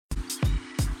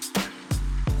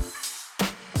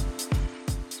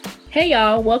Hey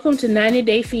y'all, welcome to 90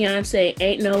 Day Fiancé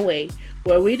Ain't No Way,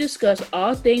 where we discuss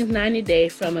all things 90 Day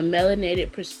from a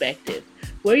melanated perspective.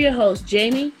 We're your hosts,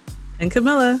 Jamie and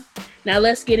Camilla. Now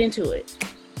let's get into it.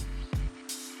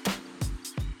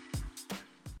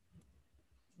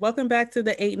 Welcome back to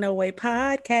the Ain't No Way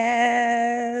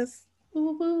podcast.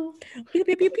 Woo-hoo. Pew,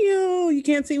 pew, pew, pew. You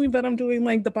can't see me, but I'm doing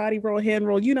like the body roll, hand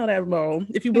roll. You know that roll.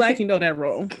 If you black, you know that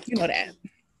roll. You know that.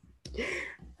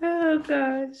 Oh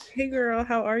gosh. Hey girl,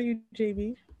 how are you,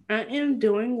 JB? I am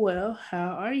doing well. How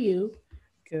are you?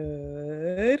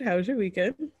 Good. How was your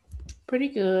weekend? Pretty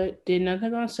good. Did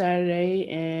nothing on Saturday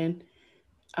and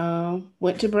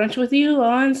went to brunch with you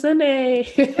on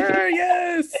Sunday.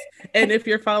 Yes. And if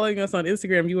you're following us on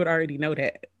Instagram, you would already know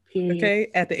that. Period. Okay,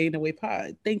 at the Ain't No Way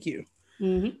pod. Thank you.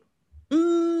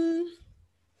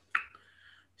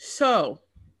 So,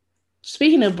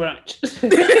 speaking of brunch,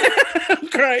 I'm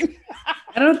crying.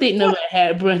 I don't think nobody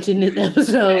had brunch in this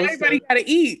episode. Everybody gotta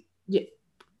eat. Yeah,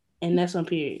 and that's on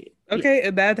period. Okay,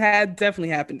 and that had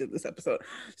definitely happened in this episode.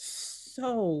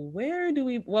 So where do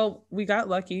we? Well, we got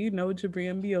lucky. No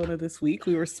Jabri and Biona this week.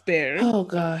 We were spared. Oh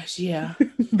gosh, yeah.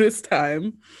 This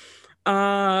time.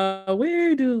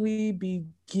 Where do we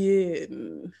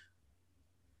begin?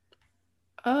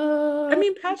 I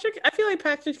mean, Patrick. I feel like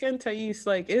Patrick and Thais,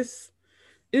 like it's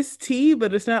tea,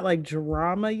 but it's not like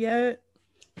drama yet.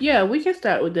 Yeah, we can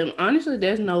start with them. Honestly,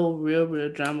 there's no real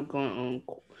drama going on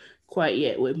quite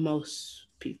yet with most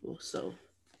people. So,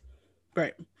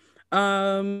 right.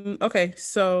 Okay,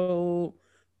 so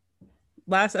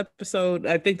last episode,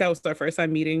 I think that was our first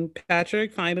time meeting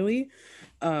Patrick finally.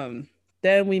 Then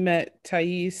we met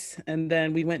Thais, and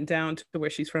then we went down to where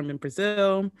she's from in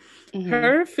Brazil. Mm-hmm.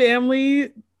 Her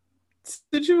family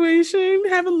situation,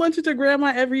 having lunch with her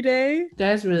grandma every day.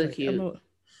 That's really cute.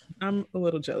 I'm a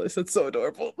little jealous. It's so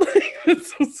adorable.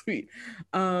 It's so sweet.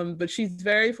 But she's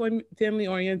very family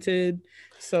oriented,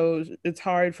 so it's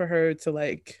hard for her to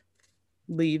like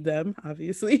leave them,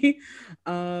 obviously.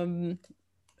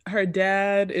 Her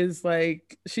dad is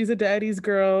like, she's a daddy's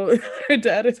girl. Her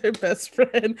dad is her best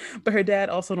friend, but her dad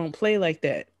also don't play like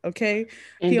that. Okay,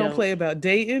 he don't play about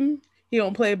dating. He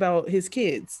don't play about his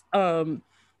kids.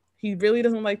 He really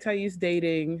doesn't like Thais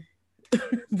dating.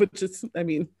 But just, I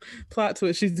mean, plot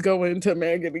twist, she's going to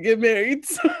America to get married.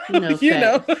 So, no, you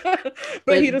know,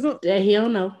 but he doesn't. He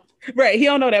don't know. Right, he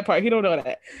don't know that part. He don't know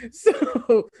that.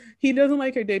 So he doesn't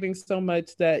like her dating so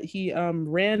much that he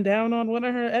ran down on one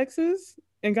of her exes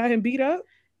and got him beat up.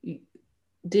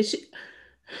 Did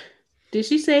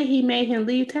she say he made him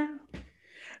leave town?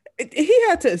 He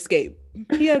had to escape.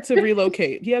 He had to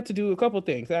relocate. He had to do a couple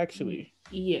things, actually.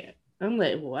 Yeah, I'm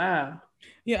like, wow.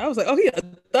 Yeah, I was like, oh, he a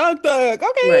thug.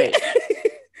 Okay. Right.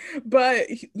 But,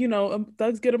 you know,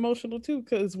 thugs get emotional too,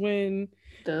 because when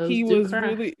he was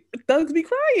really, thugs be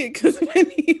crying, because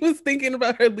when he was thinking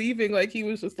about her leaving, like, he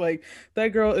was just like, that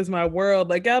girl is my world.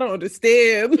 Like, I don't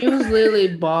understand. He was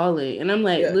literally bawling. And I'm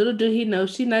like, little did he know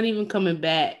she's not even coming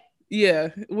back. Yeah,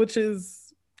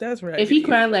 that's right. If he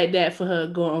crying like that for her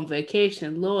going on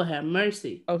vacation, Lord have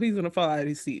mercy. Oh, he's going to fall out of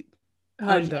his seat.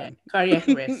 Undone. Cardiac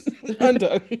arrest.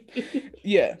 Undone.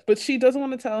 Yeah, but she doesn't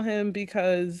want to tell him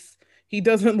because he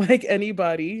doesn't like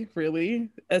anybody, really,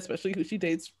 especially who she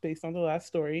dates based on the last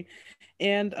story.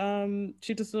 And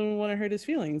she doesn't want to hurt his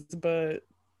feelings. But,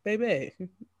 baby,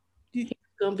 he's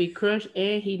going to be crushed,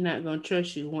 and he's not going to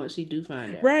trust you once he do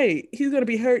find out. Right. He's going to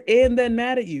be hurt and then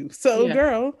mad at you. So,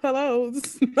 girl, hello,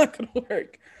 this is not going to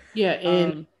work. Yeah,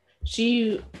 and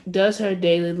she does her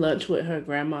daily lunch with her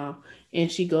grandma. And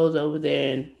she goes over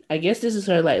there, and I guess this is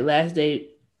her like last day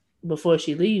before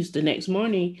she leaves the next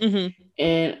morning. Mm-hmm.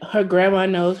 And her grandma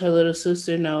knows, her little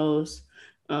sister knows.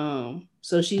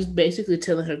 So she's basically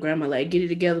telling her grandma, like, get it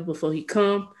together before he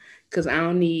come, because I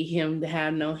don't need him to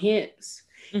have no hints.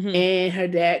 Mm-hmm. And her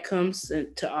dad comes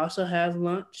to also have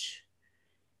lunch.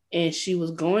 And she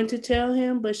was going to tell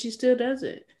him, but she still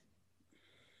doesn't.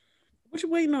 What you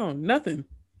waiting on? Nothing.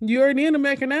 You already in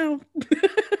America now.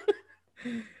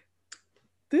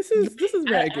 This is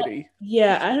raggedy.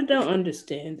 I don't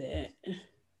understand that.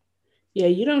 Yeah,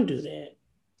 you don't do that.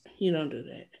 You don't do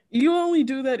that. You only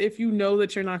do that if you know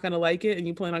that you're not going to like it and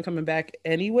you plan on coming back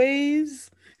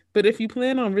anyways. But if you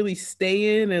plan on really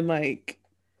staying and like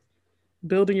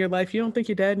building your life, you don't think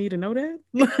your dad need to know that?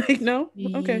 Like, no?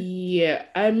 Okay. Yeah,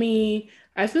 I mean,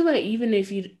 I feel like even if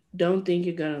you don't think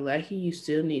you're going to like it, you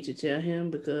still need to tell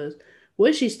him, because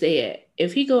where she stay at?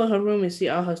 If he go in her room and see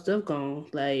all her stuff gone,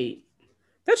 like...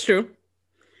 That's true.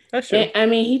 And, I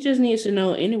mean, he just needs to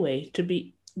know anyway, to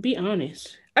be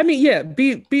honest. I mean, yeah,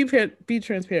 be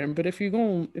transparent. But if you're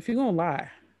gonna lie,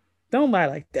 don't lie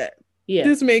like that. Yeah.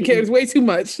 This man cares way too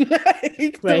much.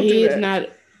 Right. He is not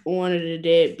one of the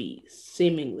deadbeats,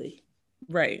 seemingly.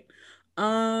 Right.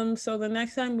 So the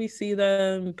next time we see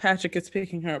them, Patrick is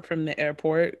picking her up from the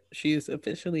airport. She's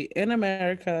officially in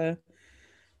America.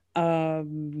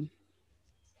 Were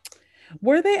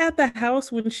they at the house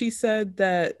when she said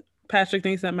that Patrick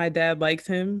thinks that my dad likes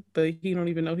him, but he don't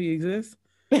even know he exists?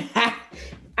 I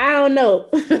don't know.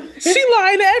 She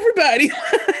lying to everybody.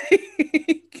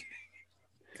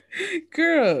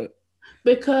 Girl.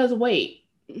 Because wait.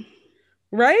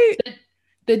 Right?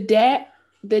 The dad,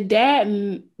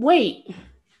 wait.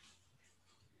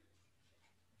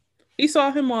 He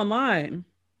saw him online.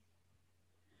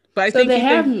 But I so think they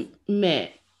haven't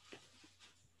met.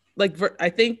 Like, I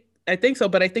think so,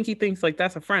 but I think he thinks like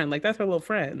that's a friend. Like that's her little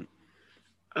friend.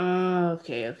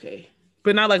 Okay.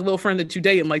 But not like little friend that you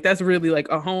date him. Like that's really like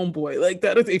a homeboy. Like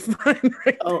that is a friend,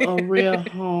 right? A real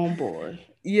homeboy.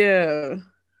 Yeah.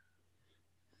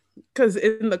 Because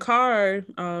in the car,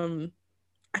 I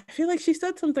feel like she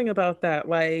said something about that.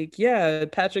 Like, yeah,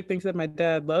 Patrick thinks that my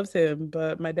dad loves him,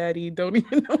 but my daddy don't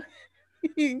even know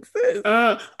he exists.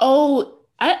 I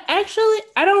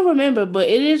don't remember, but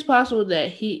it is possible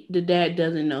that the dad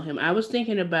doesn't know him. I was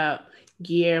thinking about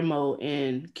Guillermo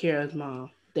and Kara's mom.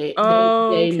 They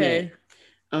okay. met.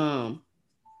 Okay.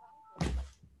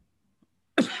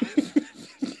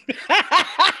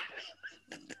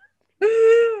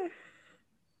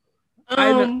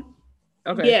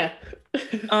 Yeah.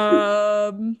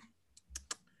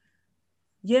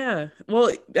 Yeah.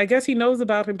 Well, I guess he knows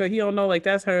about him, but he don't know like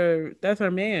that's her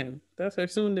man. That's her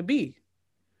soon to be.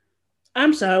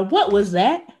 I'm sorry, what was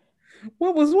that?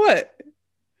 What was what?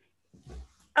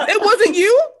 It wasn't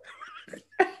you?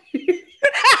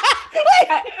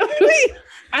 Wait.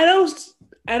 I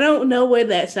don't know where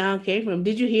that sound came from.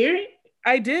 Did you hear it?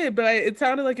 I did, but it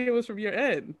sounded like it was from your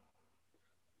end.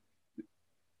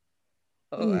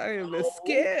 Oh, I am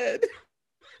scared.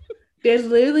 There's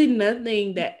literally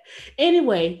nothing that.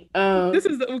 Anyway, this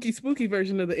is the Ookie Spooky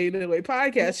version of the 808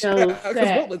 podcast.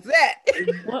 What was that?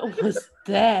 What was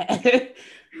that?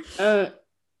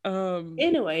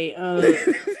 Anyway,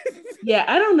 yeah,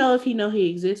 I don't know if he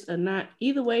exists or not.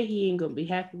 Either way, he ain't gonna be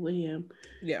happy with him.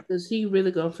 Yeah, because he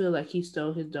really gonna feel like he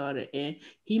stole his daughter, and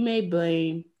he may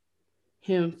blame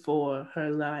him for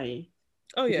her lying.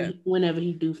 Oh yeah, whenever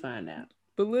he do find out.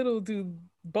 But little do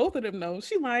both of them know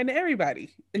she lying to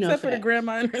everybody except for the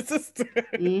grandma and her sister.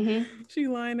 Mm-hmm. She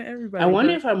lying to everybody. I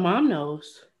wonder if her mom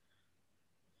knows.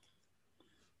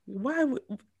 Why would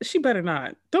she? Better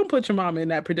not. Don't put your mom in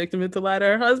that predicament to lie to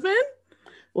her husband.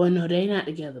 Well, no, they not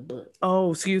together, but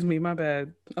excuse me, my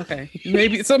bad. Okay,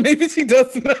 maybe she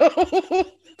does know.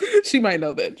 She might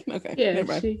know that. Okay, yeah,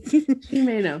 she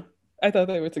may know. I thought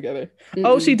they were together. Mm-mm.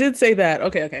 Oh, she did say that.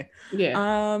 Okay.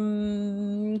 Yeah.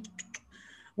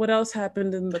 What else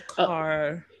happened in the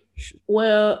car?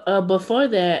 Well, before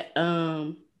that,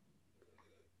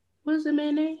 what's the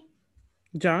man's name?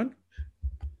 John?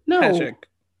 No.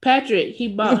 Patrick. He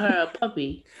bought her a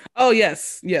puppy. Oh,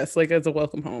 yes, like as a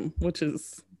welcome home, which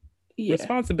is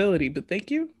responsibility, but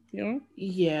thank you. You know?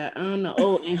 Yeah, I don't know.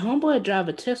 Oh, and homeboy drive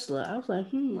a Tesla. I was like,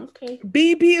 okay.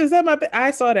 BB, is that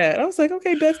I saw that. I was like,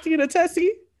 okay, bestie and a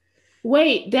Tessie.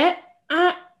 Wait,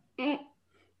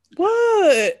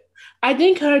 what? I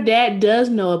think her dad does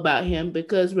know about him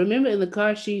because remember in the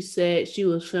car she said she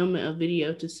was filming a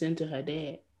video to send to her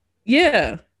dad.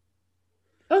 Yeah.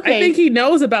 Okay. I think he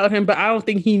knows about him, but I don't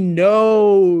think he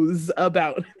knows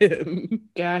about him.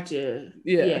 Gotcha.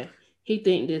 Yeah. He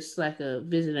think this like a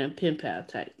visitor and pen pal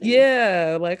type thing.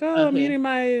 Yeah, like I'm meeting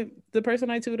the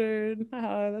person I tutored.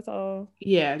 That's all.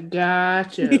 Yeah,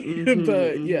 gotcha.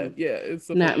 But yeah, it's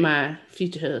not my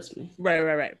future husband.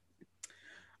 Right.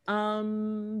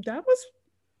 That was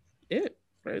it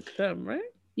for them, right?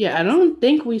 Yeah, I don't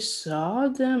think we saw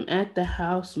them at the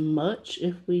house much.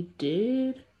 If we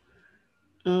did,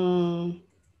 yeah,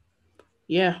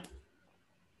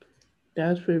 that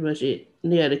was pretty much it.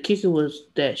 Yeah, the kicker was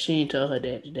that she told her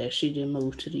that she didn't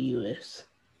move to the U.S.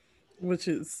 Which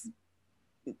is,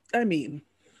 I mean,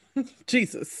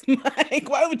 Jesus, like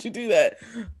why would you do that?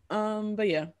 But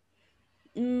yeah.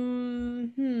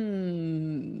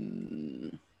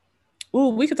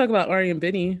 Oh, we could talk about Ari and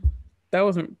Benny. That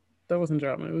wasn't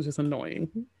drama. It was just annoying.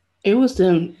 It was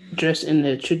them dressed in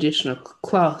the traditional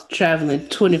cloth traveling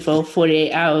 24,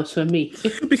 48 hours for me.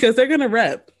 Because they're going to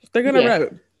rep. They're going to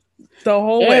rep the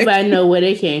whole way. Everybody know where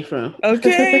they came from.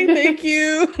 Okay, thank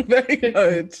you very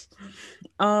much.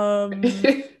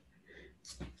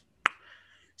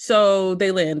 So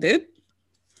they landed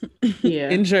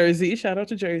in Jersey. Shout out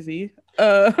to Jersey.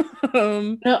 No,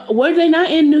 were they not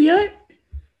in New York?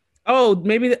 Oh,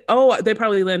 maybe. They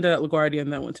probably landed at LaGuardia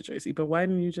and then went to Jersey. But why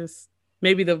didn't you just?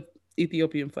 Maybe the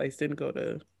Ethiopian flights didn't go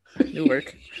to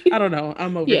Newark. I don't know.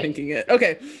 I'm Yeah. overthinking it.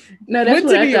 Okay. No, that's Went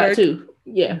what to I New thought York. too.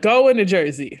 Yeah. Going to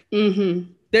Jersey.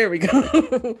 Mm-hmm. There we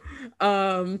go.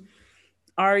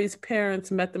 Ari's parents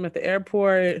met them at the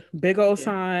airport. Big old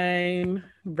sign,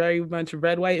 very much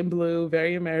red, white, and blue,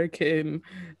 very American.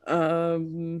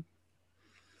 Very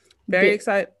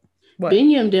excited. What?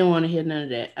 Binyam didn't want to hear none of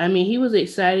that. I mean, he was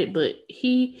excited, but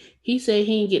he said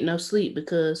he didn't get no sleep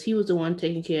because he was the one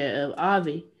taking care of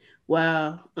Avi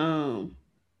while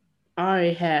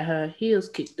Ari had her heels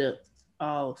kicked up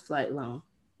all flight long.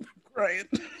 Right.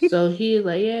 So he was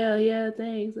like, yeah,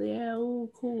 thanks. Yeah, oh,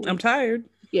 cool. I'm tired.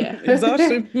 Yeah.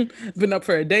 Exhaustion. Been up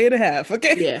for a day and a half.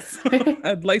 Okay. Yeah. So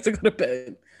I'd like to go to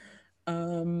bed.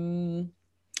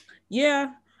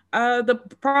 Yeah. The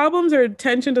problems or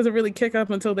tension doesn't really kick up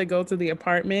until they go to the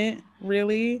apartment,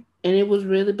 really. And it was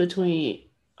really between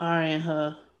Ari and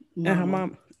her mama. And her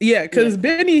mom. Yeah, because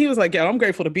Benny, he was like, "Yo, I'm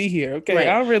grateful to be here." Okay, right.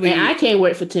 And I can't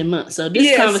work for 10 months, so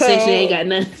this conversation ain't got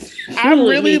nothing. I'm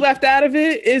really left out of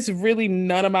it. It's really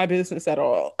none of my business at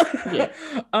all. Yeah.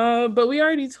 But we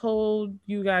already told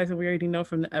you guys, and we already know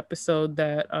from the episode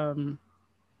that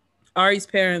Ari's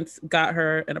parents got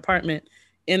her an apartment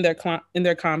in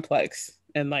their complex,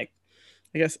 and like,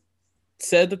 I guess,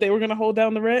 said that they were going to hold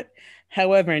down the rent.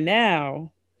 However,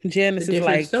 now Janice is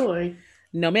like, story.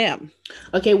 No, ma'am.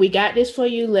 Okay, we got this for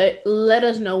you. Let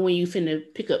us know when you finna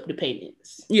pick up the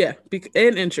payments. Yeah,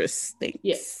 and interest. Thanks.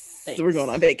 Yes. So we're going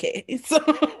on vacation. So,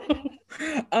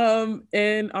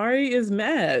 and Ari is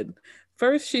mad.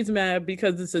 First, she's mad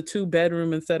because it's a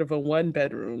 2-bedroom instead of a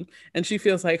 1-bedroom, and she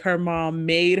feels like her mom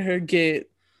made her get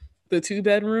the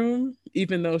 2-bedroom,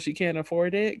 even though she can't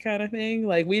afford it, kind of thing.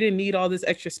 Like, we didn't need all this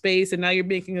extra space, and now you're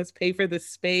making us pay for this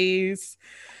space.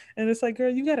 And it's like, girl,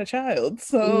 you got a child.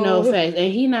 So no facts.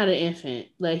 And he not an infant.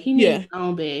 Like, he needs his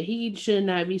own bed. He should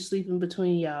not be sleeping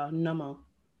between y'all no more.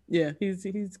 Yeah,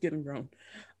 he's getting grown.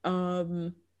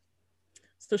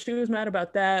 So she was mad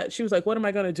about that. She was like, what am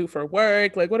I gonna do for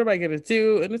work? Like, what am I gonna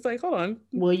do? And it's like, hold on.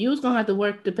 Well, you was gonna have to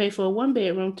work to pay for a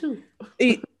 1-bedroom too.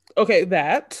 Okay,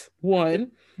 that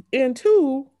 1. And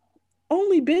 2,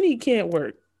 only Benny can't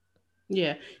work.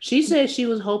 Yeah, she said she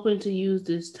was hoping to use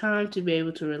this time to be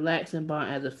able to relax and bond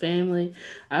as a family.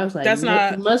 I was like,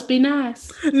 it must be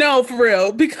nice. No, for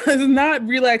real, because not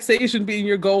relaxation being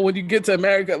your goal when you get to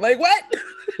America. Like, what?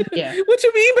 Yeah. What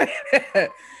you mean by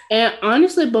that? And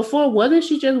honestly, before, wasn't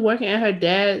she just working at her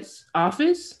dad's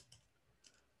office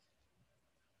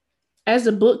as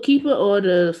a bookkeeper or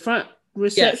the front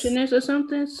receptionist or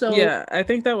something? So yeah, I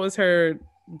think that was her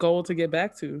goal to get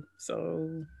back to.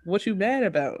 So what you mad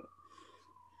about?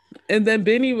 And then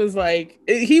Benny was like,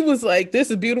 this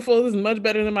is beautiful. This is much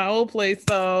better than my old place.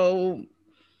 So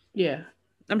yeah,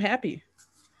 I'm happy.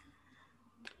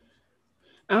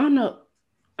 I don't know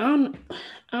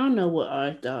what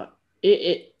I thought.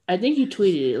 I think you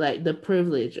tweeted it like the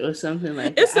privilege or something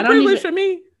like that. It's the privilege for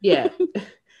me. Yeah.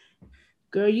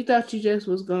 Girl, you thought you just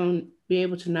was gonna be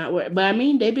able to not work. But I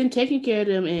mean, they've been taking care of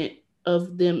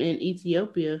them in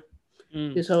Ethiopia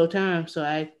this whole time. So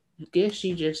I guess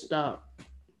she just thought,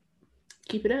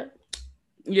 keep it up.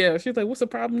 Yeah, she's like, what's the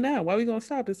problem now? Why are we gonna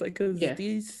stop? It's like,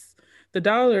 because the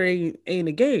dollar ain't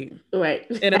a game, right?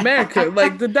 In America,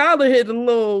 like the dollar hit a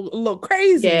little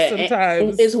crazy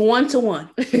sometimes. It's 1-to-1.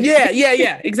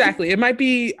 yeah, exactly. It might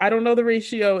be, I don't know the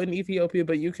ratio in Ethiopia,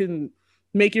 but you can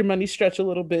make your money stretch a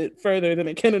little bit further than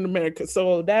it can in America.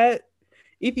 So that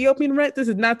Ethiopian rent, this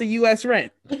is not the U.S.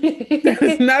 rent.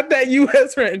 It's not that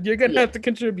U.S. rent. You're gonna have to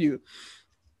contribute.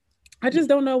 I just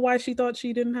don't know why she thought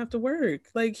she didn't have to work.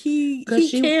 Like, he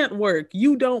can't work.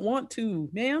 You don't want to,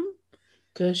 ma'am.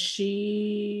 Because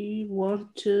she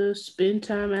wants to spend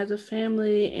time as a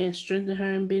family and strengthen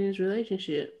her and Benny's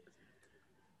relationship.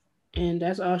 And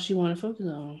that's all she want to focus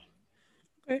on.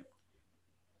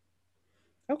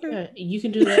 Okay. You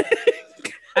can do that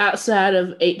outside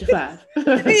of 8 to 5.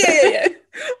 yeah. I'm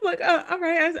like, all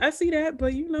right, I see that.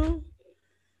 But,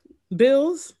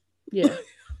 bills. Yeah.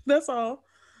 That's all.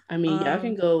 I mean, y'all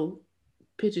can go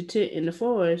pitch a tent in the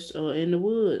forest or in the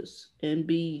woods and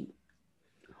be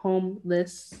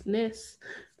homelessness.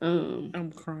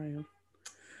 I'm crying.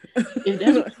 If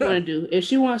that's what you want to do, if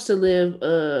she wants to live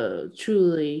a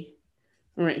truly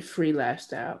rent-free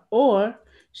lifestyle, or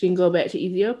she can go back to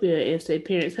Ethiopia and say,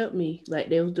 "Parents, help me," like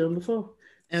they was doing before,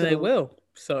 and they will.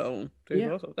 So there's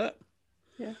also that.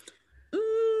 Yeah.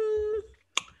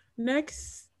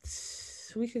 Next,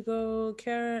 we could go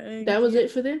Kara and that was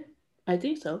it for them. I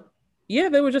think so. Yeah,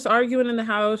 they were just arguing in the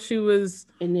house. She was,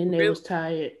 and then they was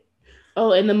tired.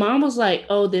 Oh, and the mom was like,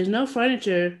 "Oh, there's no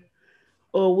furniture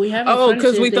Or we haven't Oh, furnished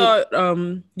because we anything.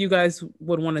 thought you guys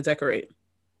would want to decorate.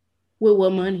 With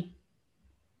what money?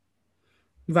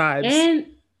 Vibes. And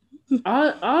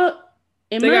all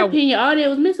in They my got opinion, all that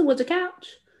was missing was a couch.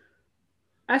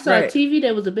 I saw a right. TV,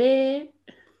 that was a bed.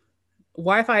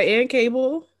 Wi-Fi and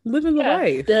cable. Living the Yeah,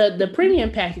 life. the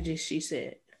premium packages, she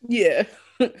said. Yeah.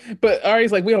 But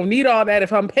Ari's like, we don't need all that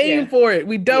if I'm paying Yeah, for it.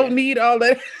 We don't yeah. need all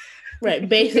that. Right,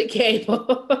 basic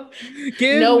cable.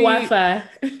 Give No me, Wi-Fi.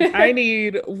 I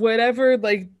need whatever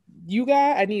like you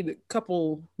got. I need a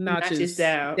couple Notches notches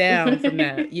down. down from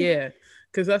that. Yeah.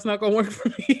 Because that's not gonna work for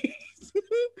me.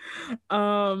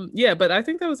 Yeah, but I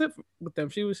think that was it with them.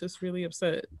 She was just really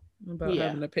upset about Yeah.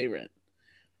 having to pay rent.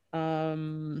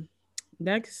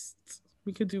 Next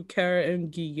we could do Kara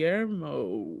and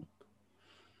Guillermo.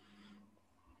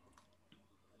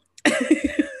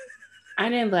 I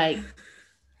didn't like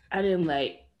I didn't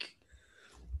like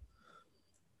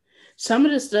some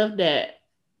of the stuff that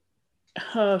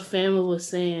her family was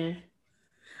saying.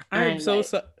 I I'm ain't so like.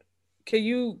 sorry. Can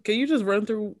you just run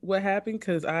through what happened?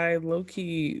 Because I low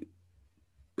key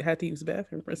had to use the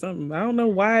bathroom or something. I don't know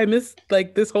why I missed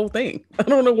like this whole thing. I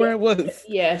don't know where Yeah, I was.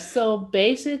 yeah. So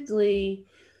basically,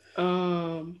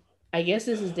 um, I guess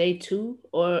this is day two,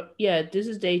 or yeah, this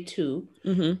is day two,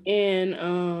 Mm-hmm.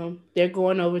 and they're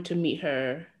going over to meet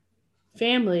her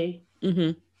family.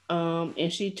 Mm-hmm.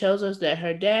 And she tells us that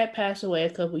her dad passed away a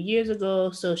couple years ago,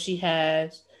 so she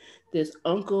has this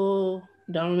uncle.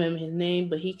 Don't remember his name,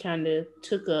 but he kind of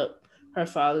took up her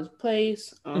father's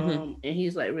place. Mm-hmm. And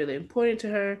he's like really important to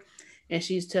her. And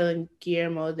she's telling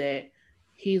Guillermo that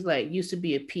he's like used to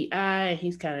be a PI, and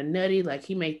he's kind of nutty. Like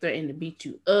he may threaten to beat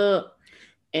you up,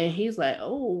 and he's like,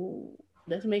 "Oh,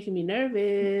 that's making me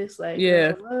nervous." Like,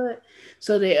 Yeah. girl, what?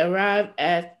 So they arrive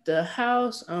at the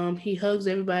house. He hugs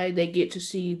everybody. They get to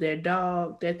see their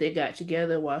dog that they got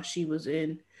together while she was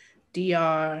in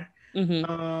DR.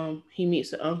 Mm-hmm. He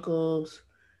meets the uncles.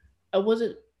 Was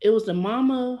it? It was the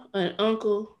mama, an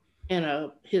uncle,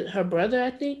 and her brother, I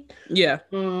think. Yeah.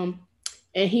 Um,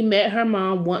 and he met her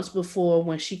mom once before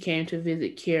when she came to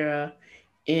visit Kira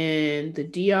in the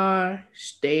DR.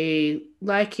 They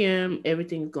like him.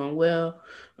 Everything's going well.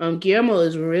 Guillermo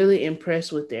is really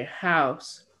impressed with their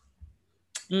house.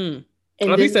 Mm. And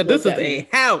Oh, he this is said what this is got a me.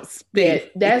 house, Yeah,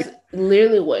 baby. that's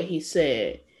literally what he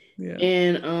said. Yeah.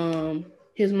 And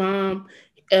his mom,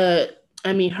 uh,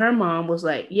 I mean, her mom was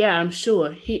like, "Yeah, I'm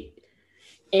sure."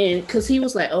 And because he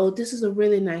was like, "Oh, this is a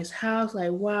really nice house.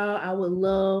 Like, wow, I would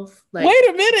love like." Wait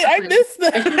a minute, I Like, missed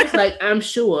and she was that. like, "I'm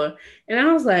sure," and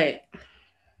I was like,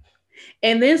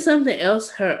 and then something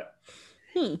else.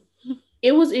 Hmm.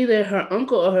 It was either her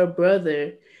uncle or her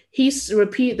brother. He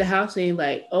repeated the house saying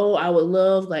like, "Oh, I would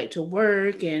love like to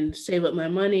work and save up my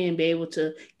money and be able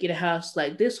to get a house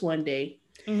like this one day."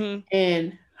 Mm-hmm.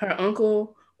 And her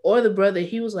uncle or the brother,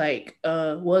 he was like,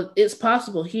 well, it's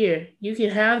possible here. You can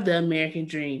have the American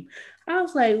dream." I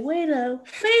was like, wait a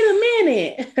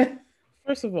minute.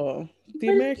 First of all, the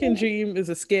What American is- dream is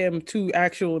a scam to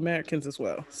actual Americans as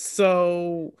well.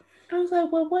 So I was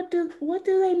like, well, what do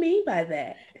they mean by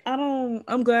that?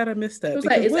 I'm glad I missed It that was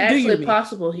like because it's what do you actually mean?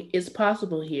 possible. It's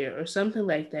possible here, or something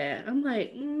like that. I'm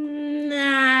like,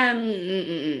 nah.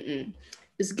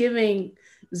 It's giving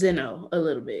Zeno a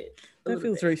little bit, a That little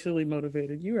feels bit. racially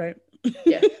motivated. You're right.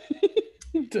 Yeah,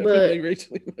 Definitely but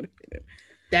racially motivated.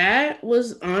 that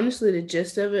was honestly the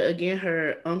gist of it. Again,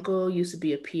 her uncle used to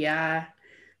be a PI,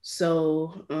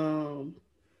 so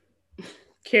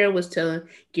Kara was telling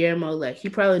Guillermo like he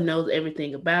probably knows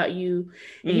everything about you,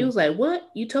 and he Mm. was like, "What?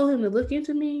 You told him to look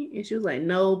into me?" And she was like,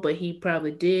 "No, but he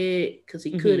probably did because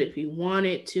he could Hmm. if he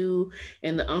wanted to."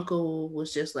 And the uncle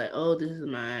was just like, "Oh, this is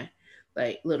my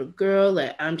like little girl.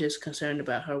 Like I'm just concerned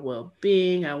about her well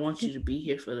being. I want you to be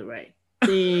here for the right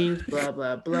things. Blah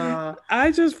blah blah." I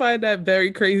just find that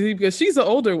very crazy because she's the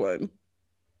older one.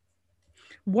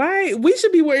 Why we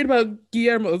should be worried about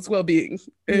Guillermo's well-being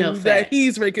No and that facts.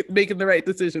 he's making the right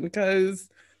decision because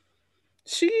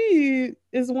she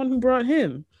is the one who brought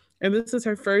him, and this is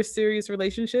her first serious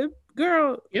relationship.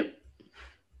 Girl, Yep.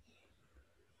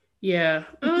 Yeah.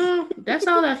 That's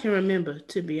all I can remember,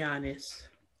 to be honest.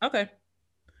 okay.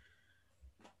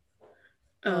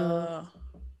 Uh, Uh,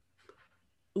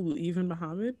 ooh, even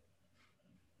Muhammad.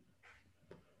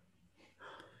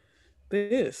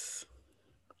 This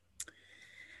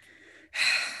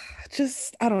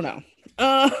just I don't know.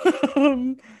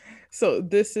 Um, so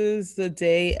this is the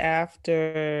day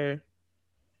after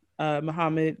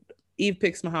Muhammad. Eve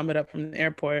picks Muhammad up from the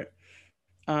airport.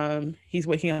 He's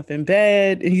waking up in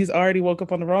bed and he's already woke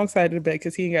up on the wrong side of the bed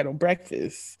because he ain't got no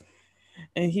breakfast.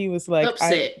 And he was like,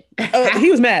 Upset.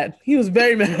 he was mad. He was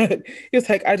very mad. He was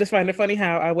like, I just find it funny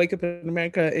how I wake up in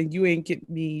America and you ain't get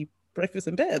me breakfast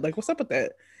in bed. Like, what's up with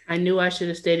that? I knew I should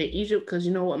have stayed in Egypt because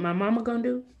you know what my mama gonna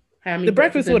do? Have me The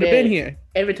breakfast breakfast in would have been bed here.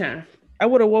 every time. I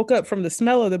would have woke up from the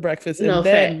smell of the breakfast No and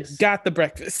then facts. got the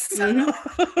breakfast.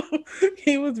 Mm-hmm.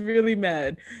 He was really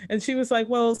mad. And she was like,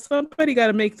 well, somebody got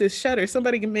to make this cheddar.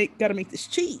 Somebody got to make this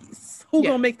cheese. Who Yeah.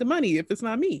 gonna make the money if it's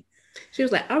not me? She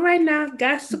was like, all right now,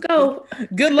 got to go.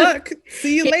 Good luck.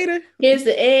 See you later. Here's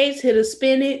the eggs, hit a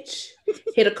spinach,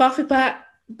 hit a coffee pot.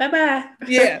 Bye-bye.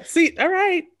 Yeah. See, all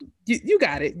right. You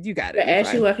got it. You got it. But as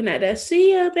she walking out there,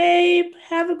 see ya, babe.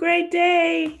 Have a great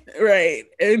day. Right.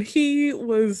 And he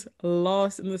was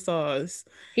lost in the sauce.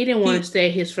 He didn't want to stay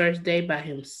his first day by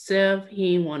himself.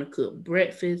 He didn't want to cook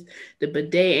breakfast. The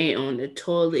bidet ain't on the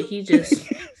toilet. He just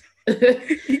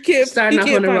starting off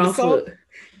on the wrong foot.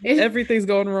 Everything's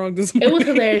going wrong this morning. It was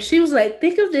hilarious. She was like,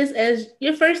 think of this as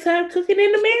your first time cooking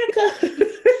in America.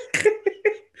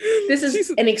 This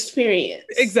is an experience.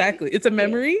 Exactly. It's a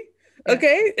memory. Yeah.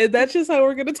 Okay. And that's just how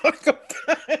we're going to talk about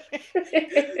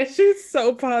it. She's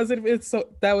so positive.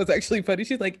 That was actually funny.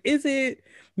 She's like, is it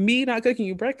me not cooking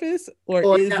you breakfast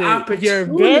or is it your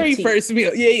very first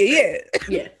meal? Yeah.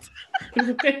 Yeah.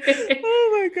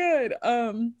 Oh my God.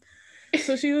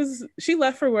 So she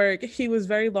left for work. He was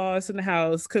very lost in the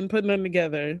house, couldn't put none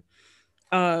together.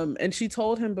 And she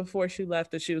told him before she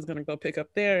left that she was going to go pick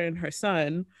up Darren, her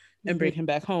son, and bring him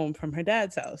back home from her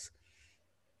dad's house.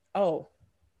 Oh,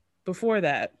 before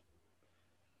that,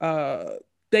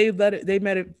 they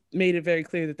made it very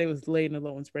clear that they was laying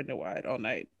low and spreading it wide all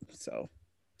night. So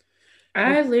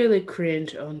I literally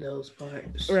cringe on those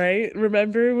parts. Right?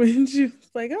 Remember when she was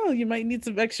like, "Oh, you might need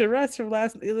some extra rest from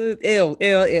last." Ew.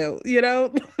 You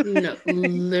know? No,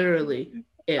 literally.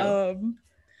 Ew.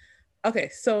 Okay,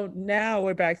 so now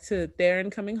we're back to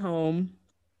Darren coming home,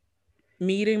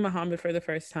 meeting Muhammad for the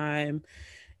first time.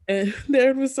 And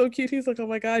Darren was so cute. He's like, "Oh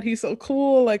my God, he's so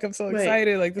cool. Like, I'm so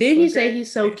excited." Like, did he say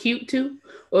he's so cute too?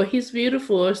 Or he's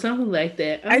beautiful or something like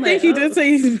that? I think he did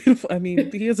say he's beautiful. I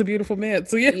mean, he is a beautiful man.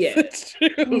 So yeah, it's true.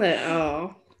 I'm like,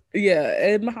 oh. Yeah,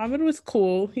 and Muhammad was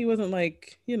cool. He wasn't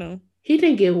like, you know. He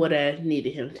didn't give what I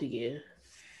needed him to give.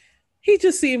 He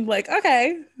just seemed like,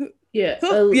 okay. Yeah.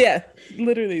 Yeah,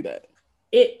 literally that.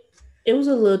 It was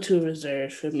a little too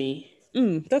reserved for me.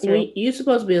 That's right. You're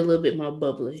supposed to be a little bit more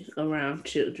bubbly around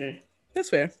children. That's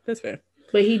fair.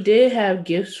 But he did have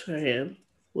gifts for him,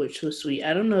 which was sweet.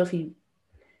 I don't know.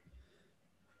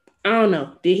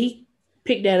 Did he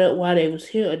pick that up while they was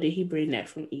here, or did he bring that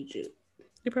from Egypt?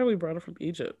 He probably brought it from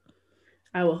Egypt.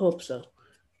 I would hope so.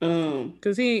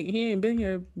 Because he ain't been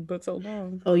here but so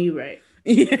long. Oh, you're right.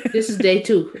 Yeah. This is day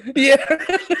 2. Yeah.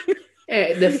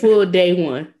 The full day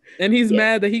 1. And he's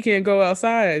mad that he can't go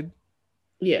outside.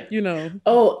 Yeah. You know.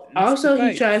 Oh, also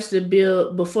he tries to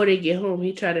build, before they get home,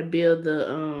 he tried to build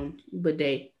the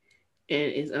bidet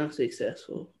and is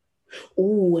unsuccessful.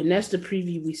 Oh, and that's the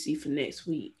preview we see for next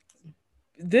week.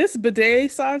 This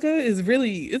bidet saga is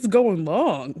it's going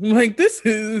long. Like, this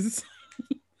is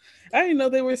I didn't know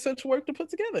they were such work to put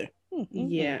together.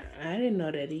 Yeah, I didn't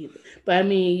know that either. But I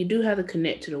mean, you do have to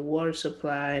connect to the water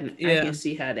supply, and I can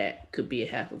see how that could be a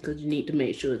hassle because you need to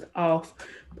make sure it's off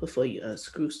before you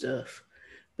unscrew stuff.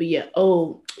 But yeah,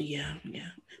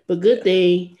 But good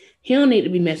thing he don't need to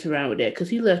be messing around with that because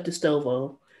he left the stove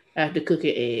on after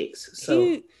cooking eggs.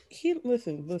 So he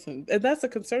listen, and that's the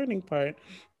concerning part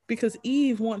because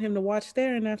Eve want him to watch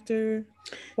Darren after.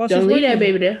 Don't leave that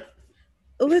baby there.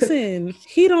 Listen,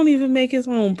 he don't even make his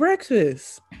own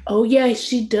breakfast. Oh yeah,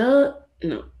 she does.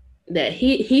 No, that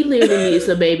he literally needs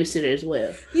a babysitter as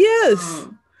well. Yes.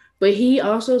 But he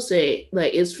also said,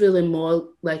 like, it's feeling more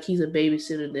like he's a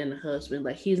babysitter than a husband.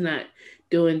 Like, he's not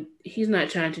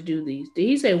trying to do these. Did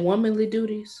he say womanly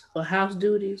duties or house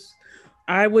duties?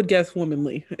 I would guess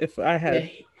womanly. If I had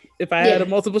a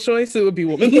multiple choice, it would be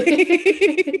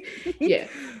womanly. Yeah.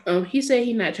 He said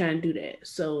he's not trying to do that.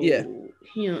 So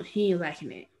he ain't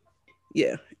liking it.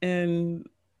 Yeah. And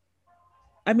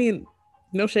I mean,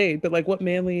 no shade, but like, what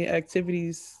manly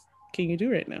activities can you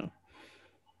do right now?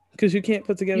 Because you can't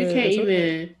put together. You can't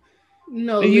even.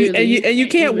 No, and you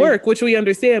can't work, which we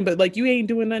understand, but like, you ain't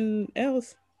doing nothing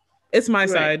else. It's my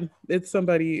side. It's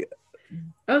somebody.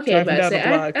 Okay, but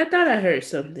I thought I heard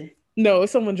something. No,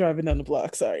 it's someone driving down the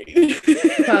block. Sorry.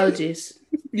 Apologies.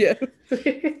 Yeah.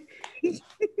 I'm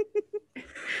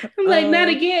like, not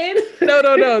again.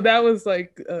 No. That was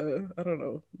like, I don't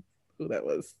know who that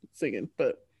was singing,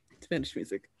 but Spanish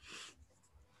music.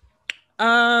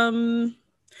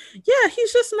 Yeah,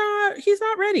 he's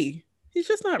not ready. He's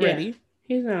just not ready.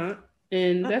 He's not.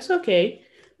 And that's okay.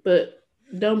 But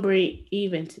Don't bring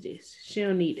Eve into this. She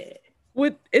don't need that.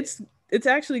 What it's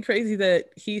actually crazy that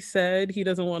he said he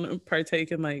doesn't want to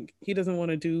partake in like he doesn't want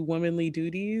to do womanly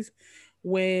duties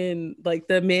when like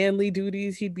the manly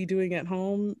duties he'd be doing at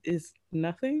home is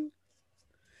nothing.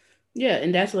 Yeah,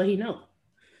 and that's what he know.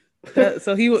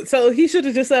 So he should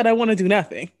have just said I want to do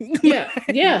nothing. Yeah.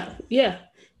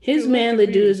 His manly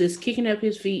duties is kicking up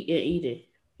his feet and eating.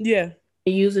 Yeah.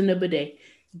 And using the bidet.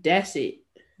 That's it.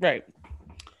 Right.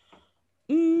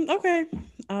 Okay.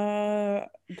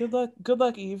 Good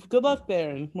luck, Eve. Good luck,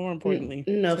 Baron. More importantly.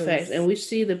 No facts. And we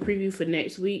see the preview for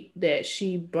next week that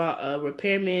she brought a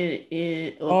repairman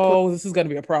in. This is gonna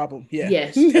be a problem. Yeah.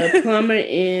 Yes, a plumber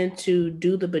in to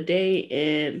do the bidet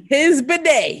and his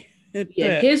bidet.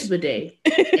 Yeah, his bidet.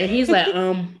 And he's like,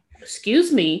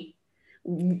 excuse me,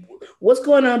 what's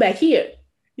going on back here?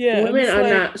 Yeah, women are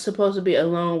not supposed to be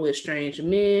alone with strange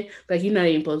men. Like, you're not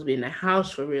even supposed to be in the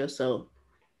house for real. So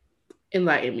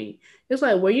enlighten me. It's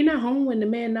like, were you not home when the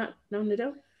man knocked on the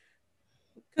door?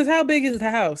 Because how big is the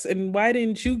house? And why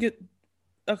didn't you get...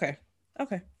 Okay.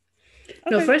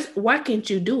 No, first, why can't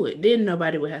you do it? Then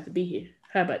nobody would have to be here.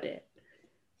 How about that?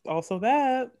 Also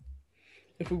that.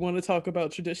 If we want to talk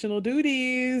about traditional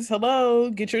duties, hello,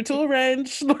 get your tool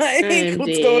wrench. Like,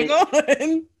 what's going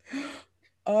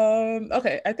on?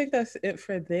 Okay, I think that's it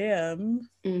for them.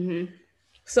 Mm-hmm.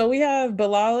 So we have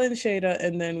Bilal and Shada,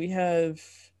 and then we have...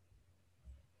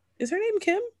 Is her name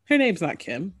Kim? Her name's not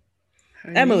Kim.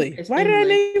 Emily. Why did I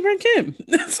name her Kim?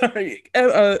 Sorry.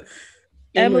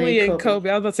 Emily and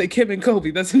Kobe. I was about to say Kim and Kobe.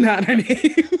 That's not her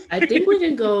name. I think we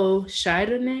can go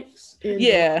Shida next.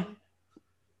 Yeah.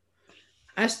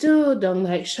 I still don't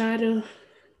like Shida.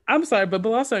 I'm sorry, but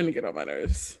Bilal's starting to get on my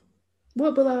nerves.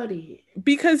 What Bilal did?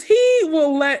 Because he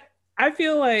will I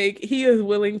feel like he is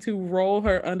willing to roll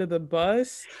her under the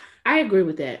bus. I agree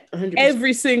with that 100%.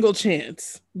 Every single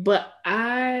chance. But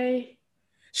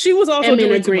she was also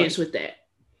in agreement with that.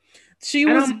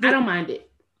 I don't mind it.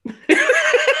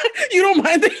 You don't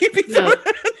mind that he be No,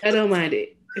 I don't mind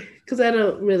it. Because I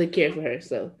don't really care for her.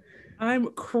 So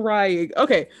I'm crying.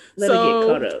 Okay. Let her get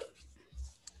caught up.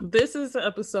 This is the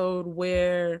episode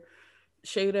where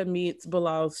Shada meets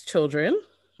Bilal's children.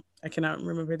 I cannot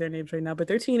remember their names right now, but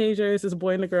they're teenagers. It's a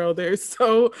boy and a girl. They're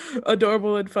so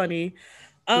adorable and funny.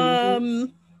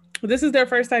 This is their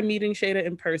first time meeting Shada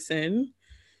in person.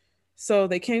 So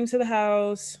they came to the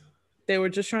house. They were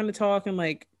just trying to talk and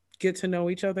like get to know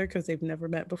each other because they've never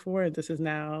met before. And this is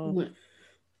now...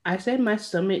 I said my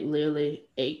stomach literally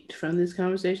ached from this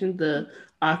conversation. The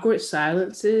awkward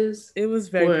silences. It was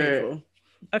very painful.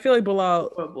 I feel like Bilal,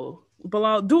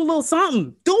 do a little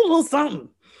something. Do a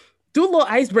little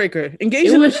icebreaker. Engage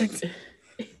in it.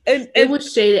 It was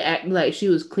Shada acting like she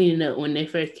was cleaning up when they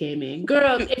first came in.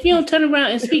 Girl, if you don't turn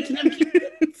around and speak to them,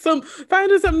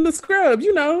 find her something to scrub.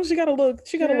 You know, she gotta look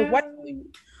white.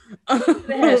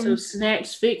 They had some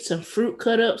snacks fixed, some fruit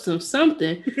cut up,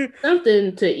 something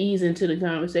to ease into the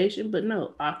conversation. But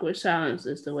no, awkward silence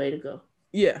is the way to go.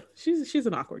 Yeah, she's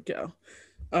an awkward gal.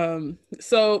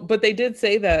 But they did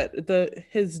say that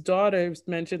his daughters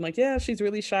mentioned like, yeah, she's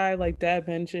really shy, like Dad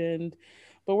mentioned,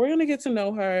 but we're gonna get to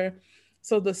know her.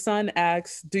 So the son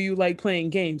asks, do you like playing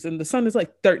games? And the son is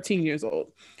like 13 years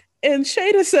old. And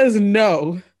Shada says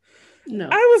no.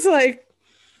 I was like,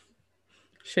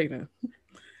 Shada,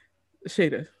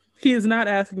 he is not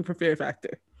asking for Fear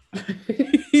Factor.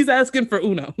 He's asking for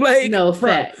Uno. Like, no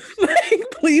facts. Like,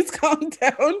 please calm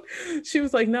down. She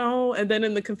was like, no. And then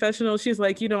in the confessional, she's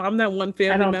like, I'm that one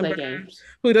family member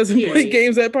who doesn't play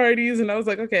games at parties. And I was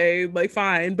like, okay, like,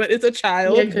 fine. But it's a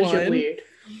child. Yeah, because you're weird.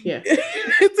 Yeah.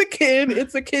 It's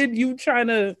a kid. You trying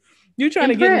to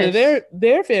get into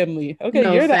their family. Okay,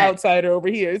 no, you're the outsider over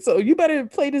here. So you better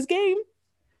play this game.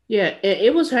 Yeah,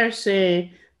 it was her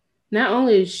saying, not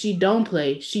only she don't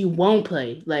play, she won't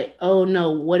play. Like, oh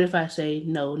no, what if I say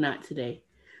no, not today?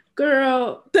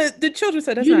 Girl. The children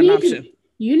said that's not an option.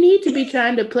 You need to be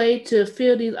trying to play to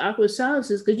fill these awkward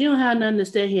silences because you don't have nothing to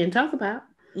stand here and talk about.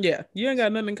 Yeah, you ain't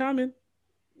got nothing in common.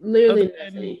 Literally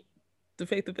nothing. The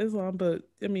faith of Islam, but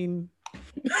I mean,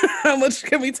 how much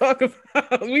can we talk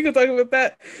about? We can talk about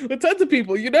that with tons of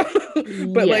people,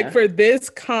 But like for this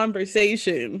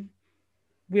conversation,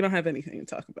 we don't have anything to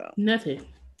talk about. Nothing.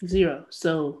 Zero.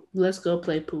 So let's go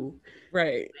play pool.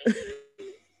 Right.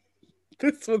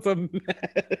 This was a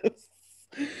mess.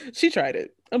 She tried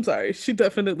it. I'm sorry. She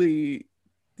definitely...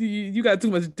 You got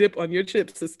too much dip on your chip,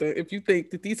 sister, if you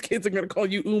think that these kids are going to call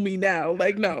you Umi now.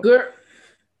 Like, no. Girl.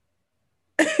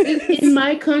 In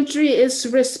my country, it's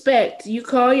respect. You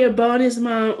call your bonus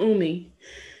mom Umi.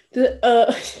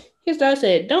 His dad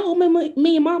said, don't Umi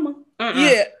me, mama.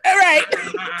 Yeah, all right.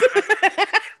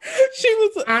 She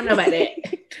was. I don't know about that.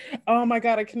 Oh my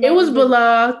god, I cannot. It was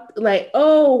Bilal. Like,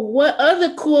 oh, what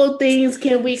other cool things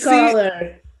can we call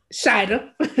her?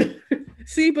 Shida.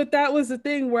 See, but that was the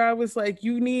thing where I was like,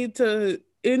 you need to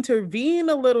intervene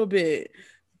a little bit.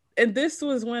 And this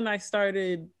was when I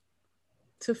started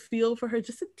to feel for her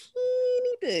just a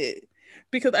teeny bit.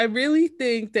 Because I really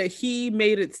think that he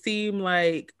made it seem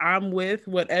like I'm with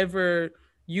whatever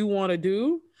you want to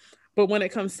do. But when it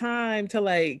comes time to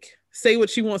like say what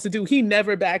she wants to do, he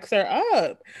never backs her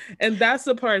up. And that's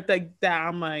the part that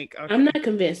I'm like, okay. I'm not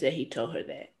convinced that he told her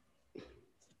that.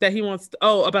 That he wants to,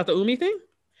 oh, about the Umi thing?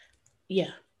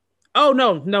 Yeah. Oh,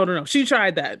 no. She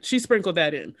tried that. She sprinkled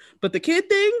that in. But the kid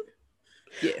thing?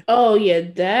 Yeah. Oh, yeah.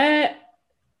 That,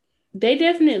 they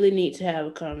definitely need to have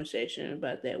a conversation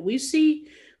about that. We see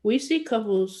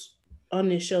couples on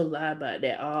this show lie about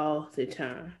that all the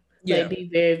time. Yeah. Like, be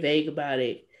very vague about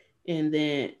it. And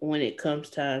then when it comes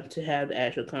time to have the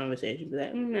actual conversation, be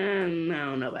like, nah, I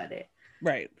don't know about that.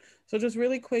 Right. So just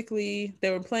really quickly,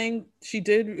 they were playing, she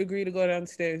did agree to go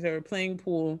downstairs. They were playing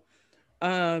pool.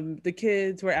 The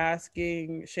kids were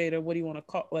asking Shada, what do you want to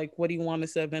call, like, what do you want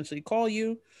us to eventually call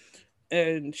you?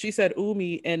 And she said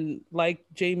Umi, and like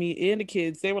Jamie and the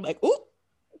kids, they were like, ooh,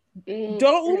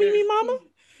 don't Umi me mama?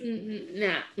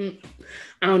 Nah,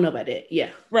 I don't know about that. Yeah.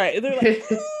 Right. They're like,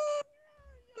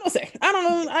 I'll say, I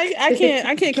don't know.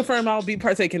 I can't confirm I'll be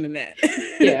partaking in that.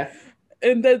 Yeah.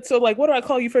 And then, so like, what do I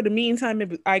call you for the meantime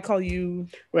if I call you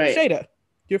Shada?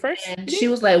 Your first? And she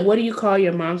was like, what do you call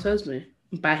your mom's husband?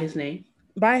 By his name.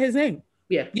 By his name.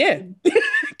 Yeah. Yeah.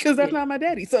 Because that's not my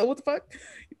daddy. So what the fuck?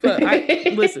 But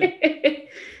listen,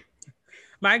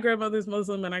 my grandmother's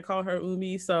Muslim and I call her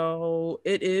Umi. So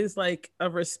it is like a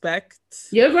respect.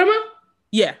 Your grandma?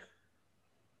 Yeah.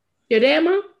 Your dad,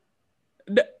 mom?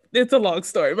 It's a long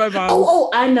story. My mom. Oh,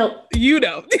 I know. You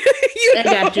know. I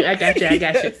got you.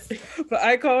 Yes. But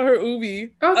I call her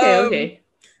Umi. Okay.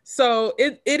 So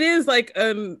it is like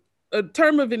a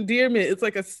term of endearment. It's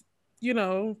like a, you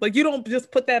know, like you don't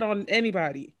just put that on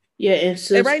anybody. Yeah, and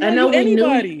so right now, I know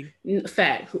anybody.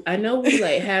 Fact. I know we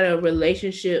like had a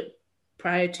relationship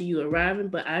prior to you arriving,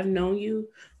 but I've known you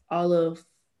all of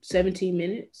 17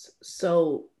 minutes.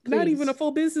 So please, not even a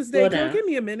full business day. Girl, give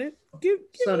me a minute. Give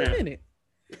me a minute.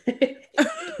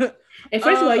 And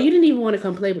first of all, you didn't even want to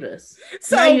come play with us.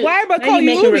 So why am I calling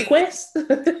you making requests?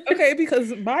 Okay,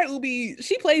 because my Ubi,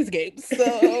 she plays games, so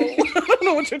I don't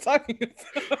know what you're talking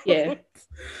about. Yeah.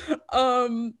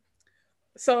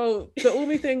 So the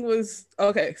Ubi thing was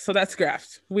okay. So that's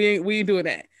scrapped. We ain't doing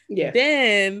that. Yeah.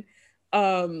 Then,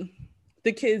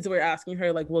 the kids were asking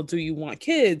her like, "Well, do you want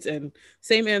kids?" And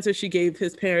same answer she gave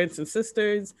his parents and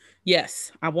sisters.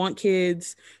 Yes, I want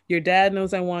kids. Your dad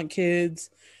knows I want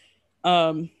kids.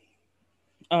 Then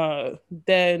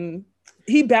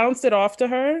he bounced it off to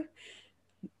her.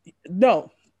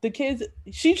 No, the kids,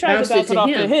 she tried to bounce it off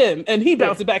to him, and he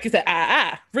bounced it back and said,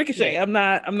 ricochet. Yeah.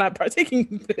 I'm not partaking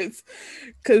in this.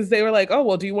 Because they were like, oh,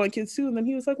 well, do you want kids too? And then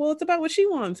he was like, well, it's about what she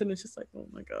wants. And it's just like, oh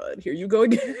my God, here you go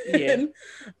again.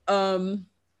 Yeah.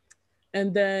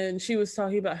 And then she was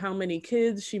talking about how many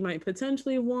kids she might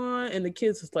potentially want, and the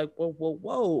kids was like,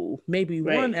 whoa, maybe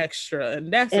one extra,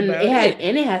 and that's about it.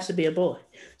 And it has to be a boy.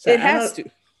 So it has to.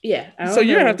 Yeah. So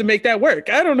you're gonna have to make that work.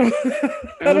 I don't know.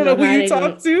 I don't know who you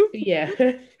talk to. Yeah.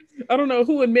 I don't know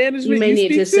who in management you may need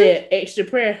to say an extra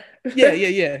prayer.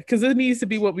 Yeah. Because it needs to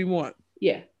be what we want.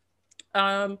 Yeah.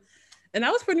 And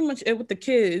that was pretty much it with the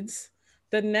kids.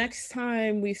 The next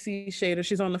time we see Shada,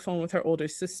 she's on the phone with her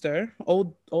oldest sister,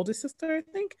 I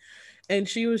think. And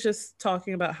she was just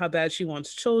talking about how bad she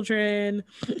wants children.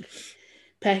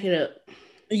 Pack it up.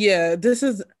 Yeah, this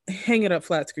is hang it up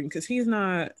flat screen because he's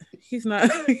not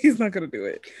gonna do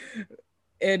it.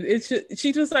 And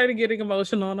she just started getting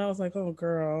emotional, and I was like, "Oh,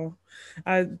 girl,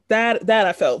 I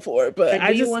felt for it." But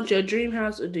do you want your dream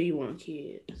house or do you want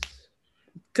kids?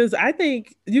 Because I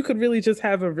think you could really just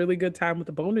have a really good time with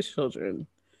the bonus children.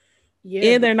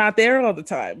 Yeah, and they're not there all the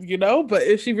time, you know. But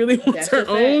if she really wants her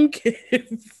own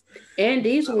kids, and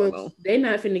these ones, they're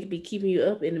not finna be keeping you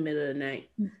up in the middle of the night.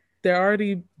 They're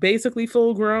already basically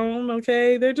full grown.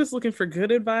 Okay, they're just looking for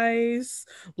good advice,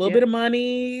 a little bit of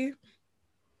money.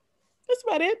 That's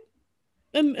about it,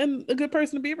 and a good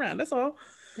person to be around. That's all.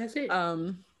 That's it.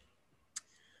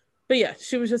 But yeah,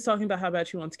 she was just talking about how bad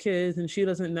she wants kids, and she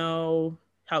doesn't know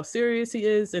how serious he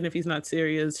is, and if he's not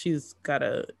serious, she's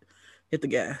gotta hit the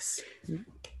gas.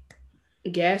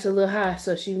 Gas a little high,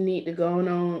 so she need to go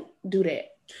on do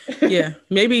that. Yeah,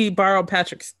 maybe borrow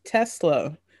Patrick's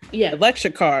Tesla,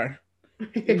 electric car,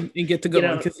 and get to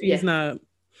go because he's not.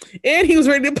 And he was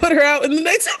ready to put her out in the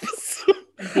next episode.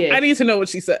 Yeah. I need to know what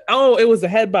she said. Oh, it was a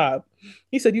head bob.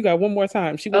 He said, "You got one more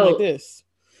time." She went like Oh, this.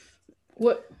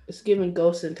 what? It's giving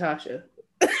Ghost and Tasha.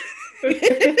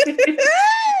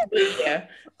 Yeah.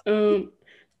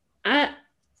 I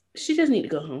she just need to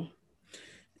go home.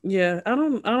 Yeah, I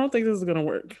don't think this is gonna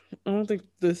work. I don't think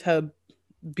this had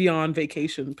beyond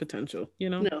vacation potential,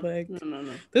 No, like no.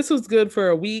 this was good for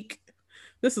a week.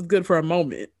 This is good for a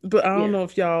moment, but I don't Yeah, know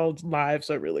if y'all's lives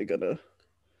are really gonna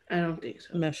I don't think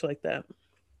so. mesh like that.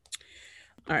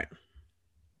 All right.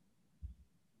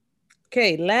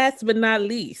 Okay, last but not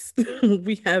least,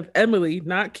 we have Emily,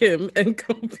 not Kim, and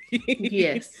Kobe.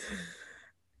 Yes.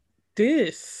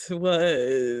 This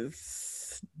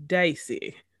was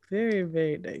dicey. Very,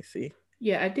 very dicey.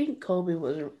 Yeah, I think Kobe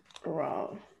was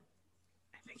wrong.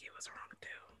 I think he was wrong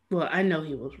too. Well, I know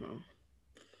he was wrong.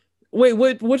 Wait,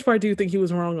 which part do you think he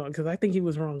was wrong on? Because I think he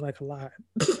was wrong like a lot.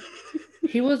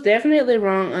 He was definitely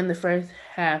wrong on the first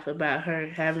half about her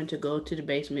having to go to the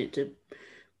basement to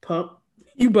pump.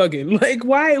 You bugging. Like,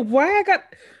 why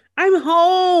I'm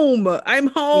home. I'm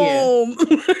Yeah. home.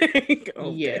 Like,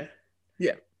 okay. Yeah.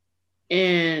 Yeah.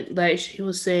 And like she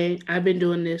was saying, I've been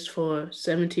doing this for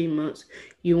 17 months.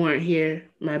 You weren't here.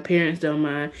 My parents don't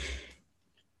mind.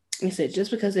 I said,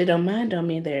 just because they don't mind don't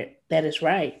mean that is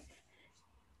right.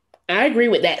 I agree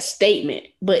with that statement,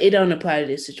 but it don't apply to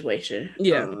this situation.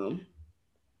 Yeah.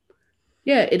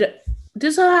 Yeah,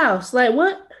 this whole house, like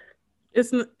what?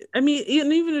 It's I mean,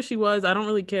 even if she was, I don't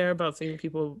really care about seeing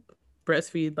people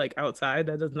breastfeed like outside.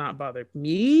 That does not bother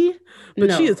me.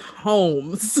 But she No. is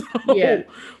home. So Yeah.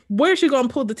 where's she gonna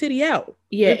pull the titty out?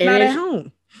 Yeah, If not at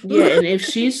home. yeah, and if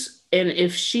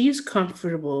she's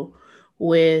comfortable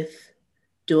with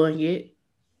doing it,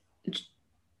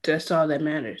 that's all that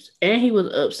matters. And he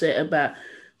was upset about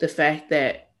the fact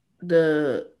that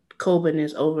the Coben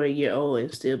is over a year old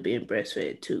and still being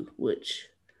breastfed too, which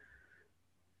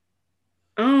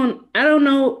I don't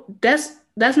know. That's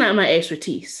not my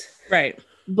expertise. Right.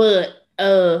 But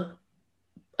a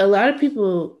lot of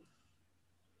people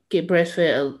get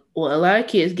breastfed. Well, a lot of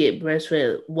kids get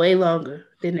breastfed way longer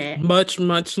than that. Much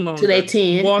longer. Till they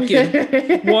 10.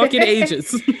 Walking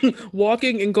ages.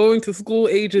 Walking and going to school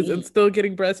ages and still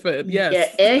getting breastfed. Yes.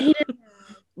 Yeah, and he didn't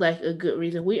have like a good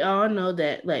reason. We all know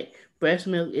that like breast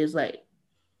milk is like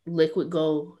liquid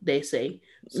gold, they say.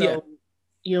 So Yeah.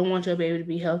 you don't want your baby to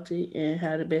be healthy and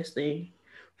have the best thing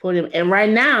for them. And right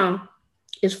now,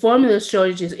 it's formula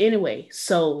shortages anyway.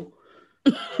 So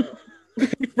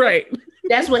right.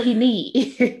 That's what he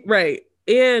need. Right.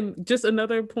 And just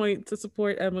another point to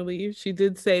support Emily, she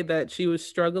did say that she was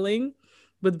struggling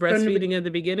with breastfeeding in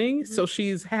the beginning. Mm-hmm. So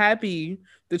she's happy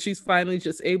that she's finally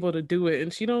just able to do it,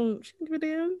 and she don't give a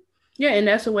damn. Yeah, and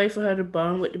that's a way for her to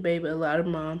bond with the baby. A lot of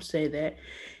moms say that.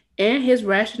 And his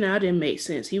rationale didn't make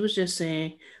sense. He was just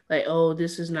saying, like, oh,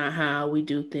 this is not how we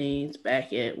do things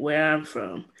back at where I'm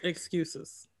from.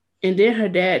 Excuses. And then her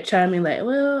dad chimed in like,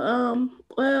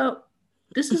 well,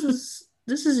 this is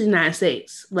the United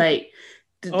States. Like,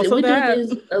 we do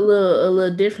things a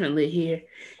little differently here.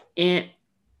 And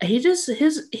he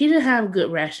didn't have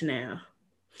good rationale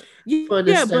for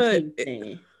the stuff he was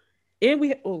saying. And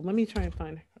let me try and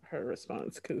find her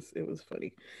response because it was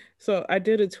funny. So I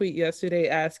did a tweet yesterday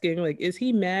asking, like, is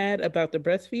he mad about the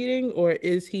breastfeeding or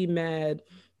is he mad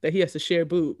that he has to share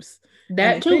boobs?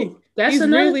 That too. That's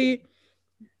another.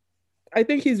 I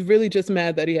think he's really just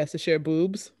mad that he has to share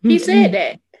boobs. He said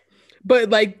that. But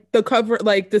like the cover,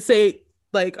 like to say,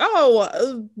 like, too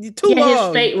long.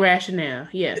 His fake rationale.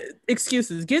 Yeah.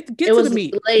 Excuses. Get to the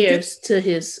meat. Layers to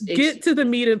his. Get to the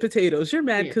meat and potatoes. You're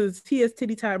mad because he has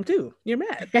titty time too. You're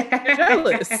mad. You're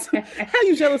jealous. How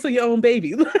you jealous of your own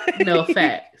baby? No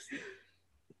facts.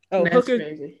 Oh, that's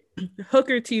crazy.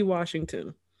 Hooker T.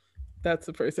 Washington. That's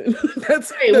the person.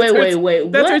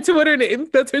 Wait. That's her Twitter name.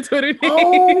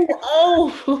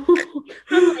 Oh.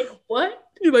 I'm like, what?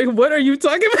 You're like, what are you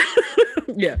talking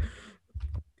about? Yeah.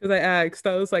 Because I asked,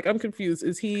 I was like, I'm confused.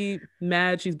 Is he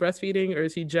mad she's breastfeeding or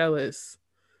is he jealous?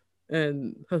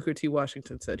 And Hooker T.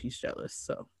 Washington said he's jealous.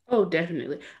 So. Oh,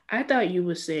 definitely. I thought you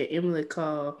would say Emily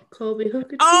called Kobe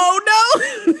Hooker T.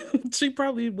 Oh, no. She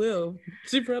probably will.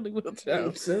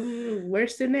 Child. So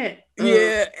worse than that.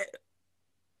 Yeah.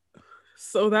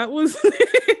 So that was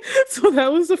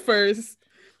the first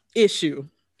issue,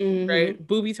 right?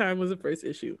 Booby time was the first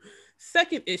issue.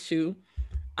 Second issue,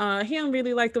 he don't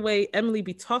really like the way Emily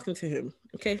be talking to him.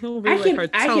 Okay, he don't really like her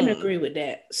tone. I can agree with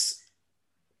that.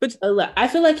 But I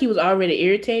feel like he was already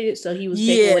irritated, so he was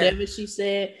taking whatever she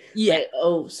said, like,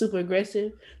 oh, super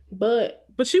aggressive. But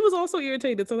she was also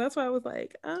irritated, so that's why I was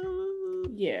like,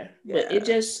 yeah. But it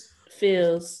just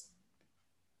feels,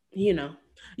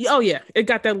 Oh yeah, it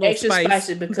got that little Extra spice,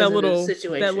 spicy because of the that little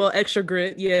situation. extra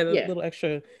grit. Yeah, that Yeah. little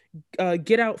extra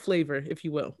get out flavor, if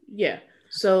you will. Yeah.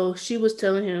 So she was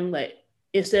telling him like,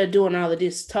 instead of doing all of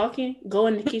this talking, go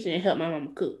in the kitchen and help my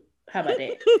mama cook. How about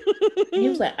that? And he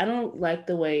was like, I don't like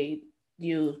the way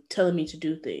you telling me to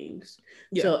do things.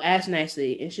 Yeah. So ask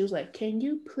nicely. And she was like, can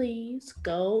you please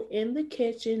go in the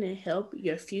kitchen and help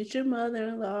your future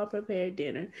mother-in-law prepare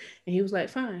dinner? And he was like,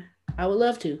 fine, I would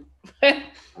love to.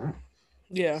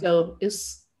 Yeah. So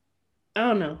it's, I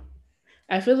don't know.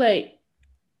 I feel like,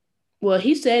 well,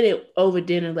 he said it over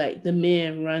dinner, like the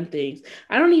men run things.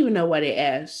 I don't even know why they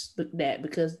asked that,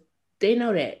 because they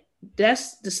know that.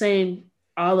 That's the same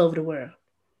all over the world.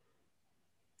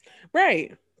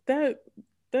 Right. That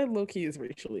that low key is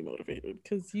racially motivated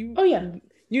because Oh yeah,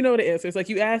 you know the answer. It's like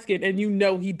you ask it and you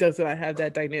know he does not have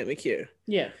that dynamic here.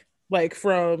 yeah, Like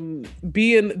from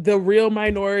being the real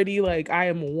minority, like I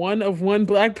am one of one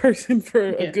black person for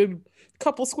a yeah, good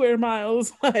couple square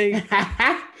miles. Like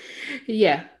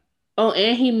yeah. Oh,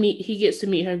 and he gets to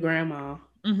meet her grandma.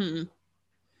 mm-hmm.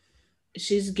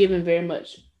 She's given very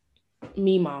much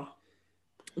Mima,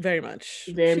 Very much.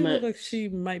 very She looked like much. she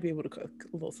might be able to cook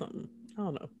a little something. I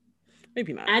don't know.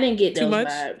 Maybe not. I didn't get Too those much?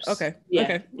 vibes. Okay. Yeah,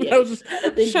 Okay. yeah. I was I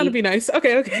just think trying to be nice.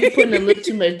 Okay, you putting a okay. little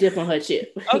too much dip on her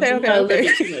chip. Okay, Give okay, her a little okay.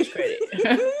 bit too much credit.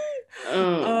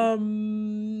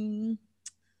 um,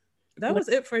 That what was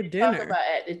it for did they talk dinner. about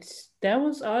at it? That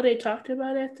was all they talked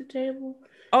about at the table.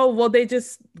 Oh, well, they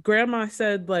just grandma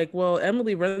said, like, well,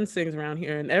 Emily runs things around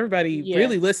here and everybody Yeah,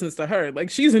 really listens to her. Like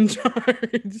she's in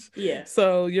charge. yeah,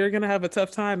 So you're gonna have a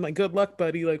tough time. Like, good luck,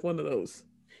 buddy. Like one of those.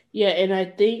 yeah. And I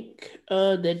think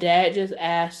the dad just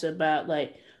asked about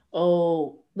like,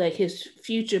 oh, like his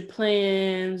future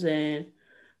plans, and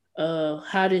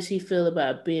how does he feel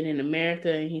about being in America?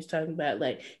 And he's talking about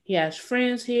like he has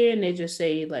friends here, and they just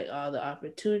say like all the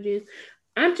opportunities.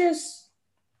 I'm just,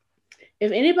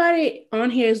 if anybody on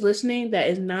here is listening that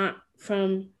is not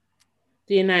from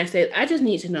the United States, I just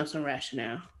need to know some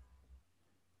rationale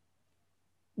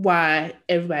why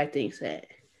everybody thinks that.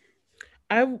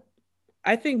 I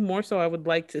I think more so I would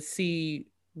like to see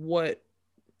what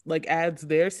like ads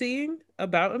they're seeing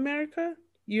about America,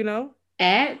 you know?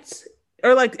 Ads?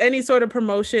 Or like any sort of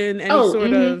promotion, any Oh,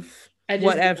 sort of I just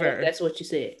realized whatever. that's what you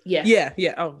said. Yeah, Yeah,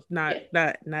 yeah. Oh,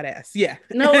 yeah. not ass. Yeah.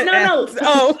 No, no, no. Ads.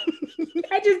 Oh.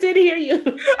 I just didn't hear you.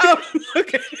 Oh,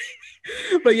 okay.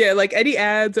 But yeah, like any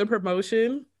ads or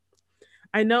promotion.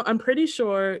 I know I'm pretty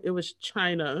sure it was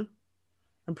China.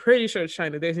 I'm pretty sure it's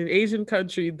China. There's an Asian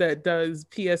country that does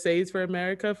PSAs for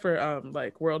America for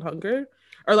like world hunger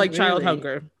or like child Really?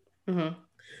 hunger. Uh-huh.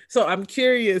 So I'm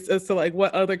curious as to like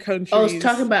what other Oh, it's talking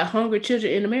countries, about hungry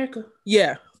children in America.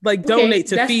 yeah, like Okay, donate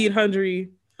to that's feed hungry.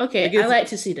 okay. Like I it's like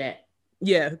to see that.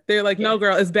 yeah, they're like, Yeah, no,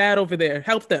 girl, it's bad over there.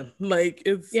 Help them. Like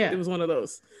it yeah, was one of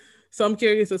those. So I'm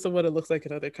curious as to what it looks like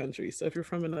in other countries. So if you're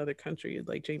from another country,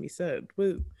 like Jamie said,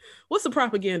 what's the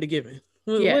propaganda given?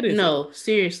 yeah. What is it? No,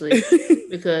 seriously,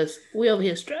 because we over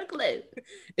here struggling.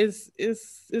 It's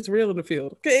real in the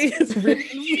field. Okay, it's real in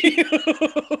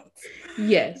the field.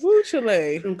 Yes, Woo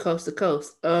Chile. from coast to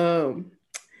coast.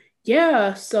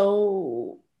 Yeah.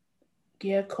 So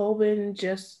yeah, Kobe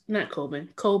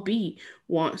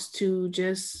wants to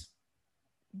just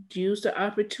use the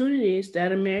opportunities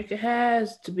that America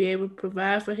has to be able to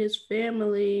provide for his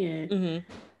family. And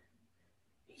Mm-hmm.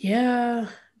 yeah,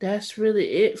 that's really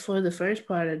it for the first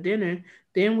part of dinner.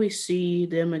 Then we see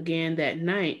them again that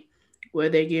night where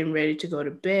they're getting ready to go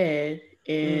to bed,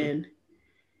 Mm. and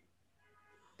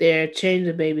they're changing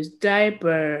the baby's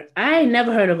diaper. I ain't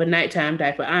never heard of a nighttime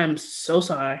diaper. I'm so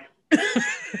sorry.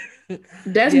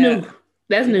 That's Yeah, new.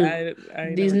 That's yeah. new.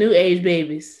 I These never new heard of age it.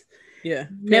 babies. Yeah,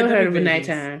 Never heard pandemic of a babies.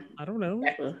 nighttime I don't know.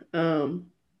 diaper.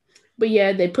 But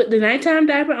yeah, they put the nighttime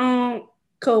diaper on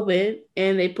Kobe,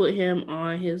 and they put him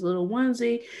on his little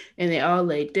onesie, and they all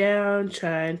lay down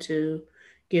trying to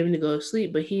get him to go to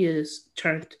sleep, but he is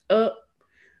turned up,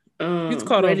 He's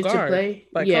caught off ready to guard play.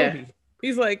 by Yeah. Kobe.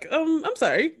 He's like, I'm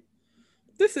sorry.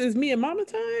 This is me and Mama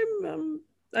time.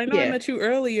 I know I Yeah. met you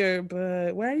earlier,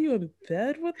 but why are you in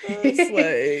bed with us?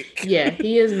 Like, Yeah,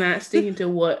 he is not sticking to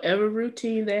whatever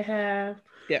routine they have.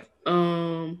 yeah.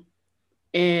 Um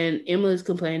And Emily's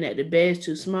complaining that the bed's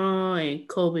too small, and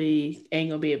Kobe ain't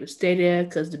gonna be able to stay there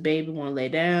because the baby won't lay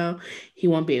down. He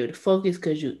won't be able to focus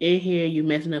because you in here, you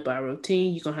messing up our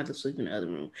routine. You're gonna have to sleep in the other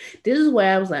room. This is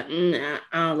where I was like, I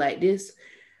don't like this.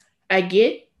 I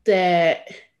get that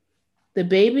the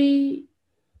baby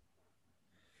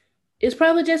is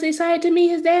probably just excited to meet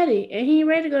his daddy, and he ain't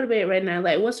ready to go to bed right now.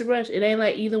 Like, what's the rush? It ain't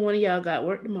like either one of y'all got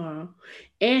work tomorrow,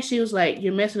 And she was like,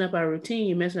 "You're messing up our routine.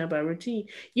 You're messing up our routine.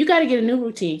 You got to get a new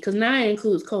routine because now it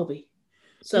includes Kobe.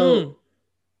 So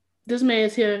this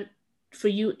man's here for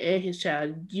you and his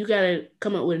child. You got to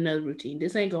come up with another routine.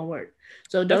 This ain't gonna work.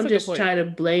 So That's don't a good just point. try to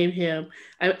blame him.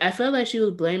 I felt like she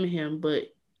was blaming him, but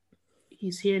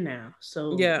he's here now.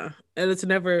 So Yeah, and it's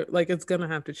never like it's gonna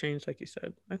have to change, like you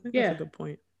said. I think that's a yeah. good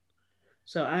point.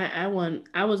 So I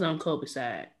was on Kobe's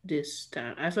side this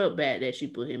time. I felt bad that she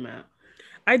put him out.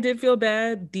 I did feel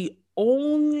bad. The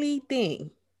only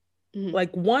thing, Mm-hmm.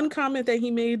 like one comment that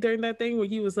he made during that thing where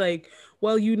he was like,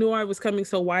 "Well, you knew I was coming,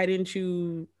 so why didn't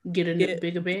you Get a get?"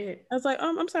 bigger bed. I was like,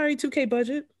 I'm sorry, 2K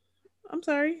budget. I'm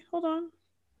sorry. Hold on.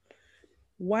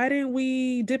 Why didn't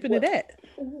we dip into What? that?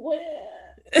 What?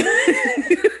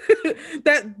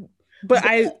 That, but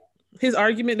But his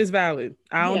argument is valid.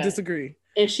 I don't yeah, disagree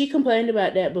and she complained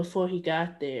about that before he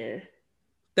got there.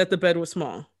 that the bed was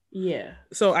small. Yeah,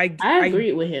 So I I,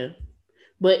 agreed with him,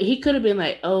 but he could have been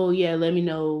like, "Oh yeah, let me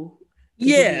know if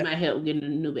you need yeah, my help getting a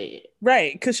new bed."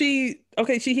 right. Cause she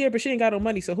here, but she ain't got no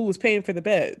money. So who was paying for the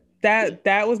bed? Yeah,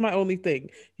 That was my only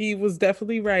thing. He was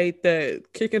definitely right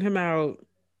that kicking him out,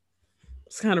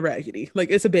 it's kind of raggedy. Like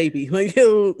it's a baby. Like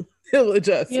he'll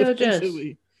adjust yeah, just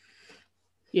eventually.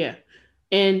 yeah.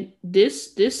 And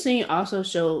this scene also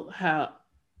showed how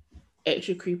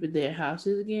extra creepy their house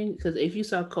is again. Because if you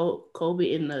saw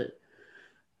Kobe in the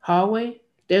hallway,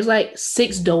 there's like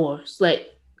 6 doors, like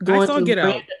I going saw to Get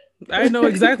Out. I know random.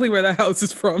 exactly where that house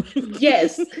is from.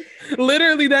 Yes,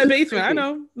 Literally that it's basement. I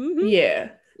creepy. know. Yeah,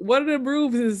 One of the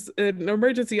rooms is an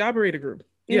emergency operator room.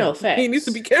 Yeah, no he needs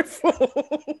to facts. be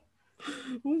careful.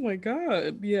 Oh my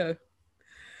god. Yeah.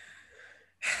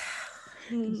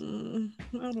 I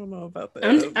don't know about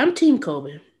that. I'm Team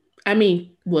Kobe. I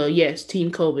mean, well, yes,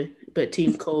 Team Kobe, but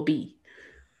Team Kobe.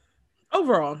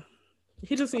 Overall,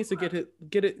 he just needs to get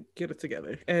it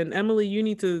together. And Emily, you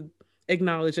need to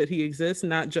acknowledge that he exists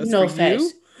not just for No facts,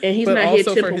 you, and he's but not here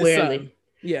also for his son. temporarily.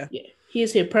 Yeah. Yeah, he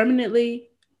is here permanently.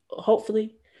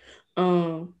 Hopefully,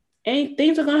 and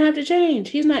things are gonna have to change.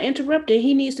 He's not interrupted.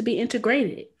 He needs to be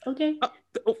integrated. Okay.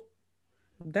 Oh,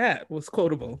 that was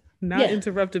quotable. Not Yeah.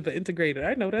 interrupted, but integrated.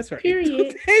 I know that's right.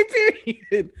 Period. Okay,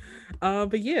 period.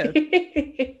 But yeah,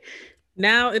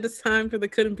 now it is time for the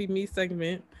couldn't be me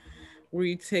segment where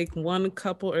you take one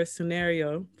couple or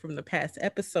scenario from the past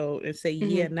episode and say,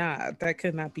 yeah, hmm nah, that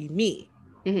could not be me.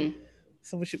 hmm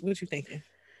So what you thinking?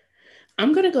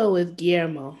 I'm gonna go with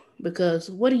Guillermo because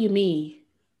what do you mean?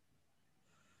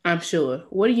 I'm sure.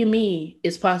 What do you mean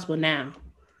it's possible now?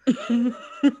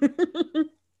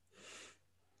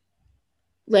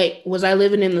 Like, was I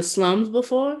living in the slums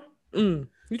before? You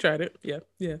tried it. Yeah,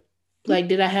 yeah. Like,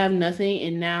 did I have nothing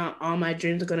and now all my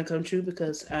dreams are gonna come true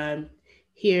because I'm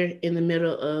here in the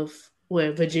middle of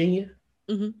where Virginia?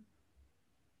 Mm-hmm.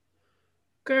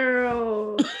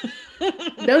 Girl,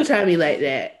 don't try me like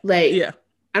that. Like, Yeah.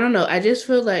 I don't know. I just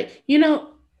feel like,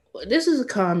 this is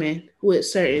common with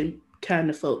certain kind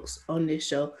of folks on this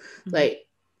show. Mm-hmm. Like,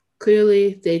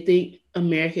 clearly they think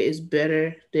America is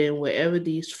better than wherever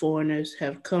these foreigners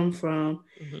have come from.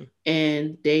 Mm-hmm.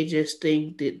 And they just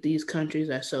think that these countries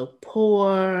are so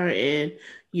poor and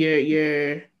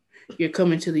you're you're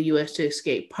coming to the US to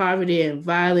escape poverty and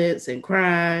violence and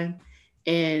crime.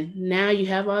 And now you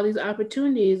have all these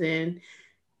opportunities and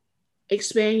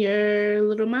expand your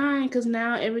little mind because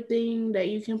now everything that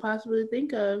you can possibly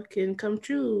think of can come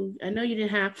true. I know you didn't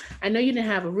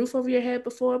have a roof over your head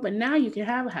before, but now you can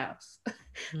have a house.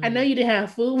 I know Mm-hmm. you didn't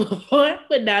have food before,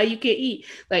 but now you can eat.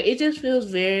 Like it just feels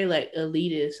very like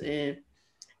elitist and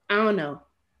I don't know.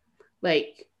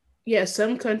 Like yeah,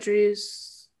 some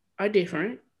countries are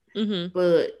different, Mm-hmm.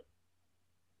 but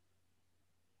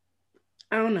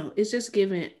I don't know. It's just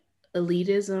giving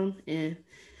elitism and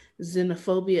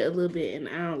xenophobia a little bit and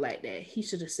I don't like that. He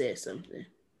should have said something.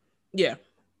 Yeah.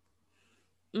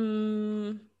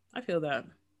 I feel that.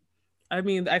 I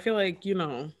mean, I feel like,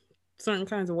 certain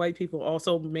kinds of white people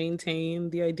also maintain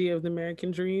the idea of the American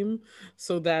dream.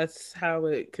 So that's how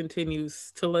it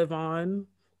continues to live on.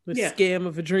 The Yeah. scam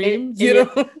of a And dream, and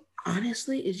then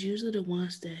honestly, it's usually the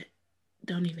ones that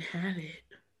don't even have it.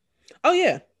 Oh,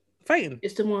 yeah. Fighting,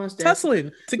 It's the ones that's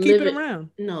tussling to keep it living. around.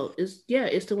 No, it's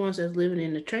the ones that's living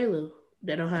in the trailer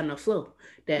that don't have no flow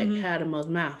that Hmm. have the most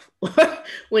mouth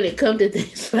when it comes to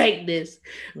things like this.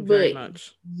 Very But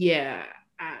much. yeah,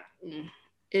 I,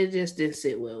 it just didn't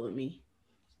sit well with me.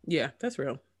 Yeah, that's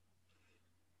real.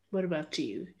 What about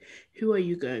you? Who are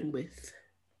you going with?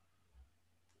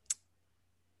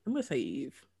 I'm going to say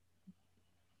Eve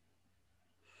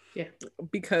Yeah,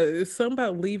 because something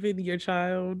about leaving your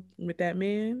child with that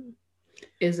man,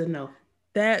 is a no.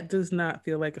 that does not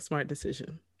feel like a smart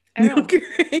decision.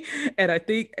 Okay. And I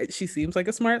think she seems like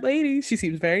a smart lady. She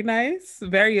seems very nice,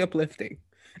 very uplifting.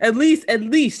 At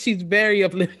least she's very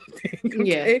uplifting.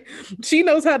 Okay. Yeah. She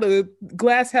knows how to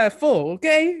glass half full.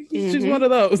 Okay. She's one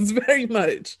of those very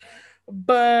much.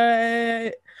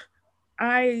 But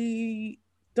I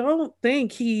don't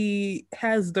think he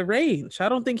has the range. I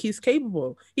don't think he's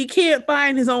capable. He can't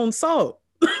find his own salt.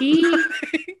 He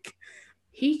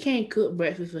can't cook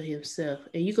breakfast for himself.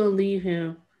 And you gonna leave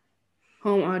him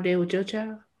home all day with your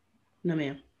child? No,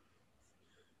 ma'am.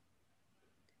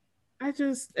 I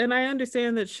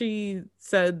understand that she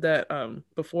said that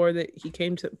before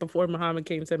Muhammad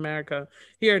came to America,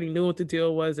 he already knew what the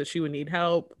deal was, that she would need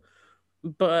help.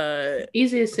 But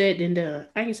easier said than done.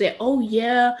 I can say, oh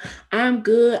yeah, I'm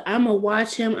good. I'm gonna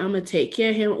watch him. I'm gonna take care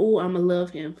of him. Oh, I'm gonna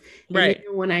love him. Right.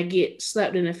 And when I get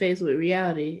slapped in the face with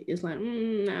reality, it's like, I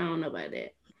don't know about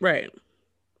that. Right.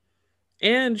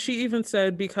 And she even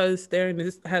said because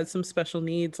Theron has some special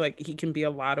needs, like he can be a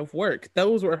lot of work.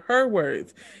 Those were her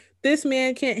words. This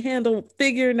man can't handle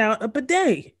figuring out a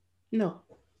bidet. No.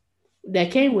 That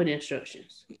came with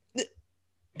instructions.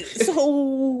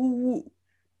 So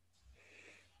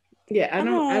yeah, I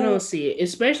don't see it,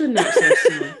 especially not so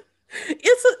soon.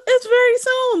 It's very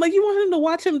soon. Like, you want him to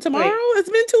watch him tomorrow? Right. It's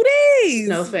been 2 days.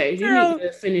 No, fact. You need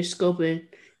to finish scoping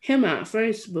him out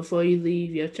first before you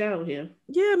leave your child with him.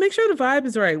 Yeah, make sure the vibe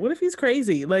is right. What if he's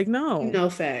crazy? Like, no. No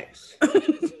facts.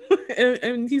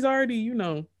 and he's already,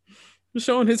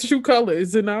 showing his true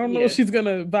colors, and I don't know if she's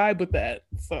gonna vibe with that.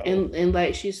 So and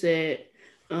like she said,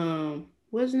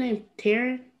 what's his name?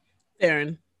 Theron,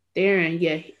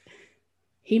 yeah.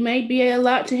 He may be a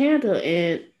lot to handle,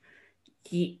 and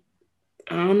I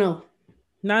don't know.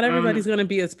 Not everybody's gonna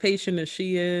be as patient as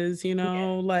she is,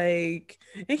 like,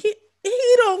 and he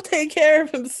don't take care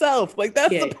of himself. Like,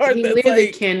 that's the part that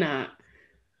literally cannot.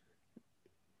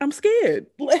 I'm scared.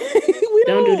 Like,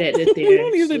 don't do that to Theron. We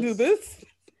don't usually do this.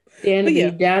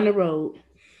 Then down the road.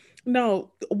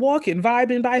 No, walking,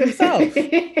 vibing by himself.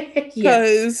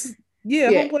 Because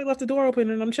homeboy left the door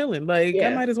open and I'm chilling. Like, I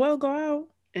might as well go out.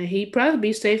 And he'd probably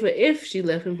be safer if she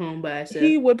left him home by herself.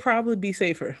 He would probably be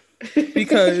safer.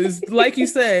 Because, like you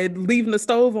said, leaving the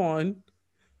stove on,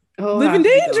 living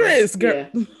dangerous, girl.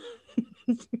 Yeah.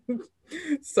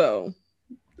 So,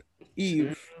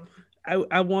 Eve,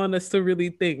 I want us to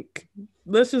really think.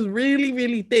 Let's just really,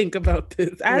 really think about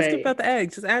this. Ask him about the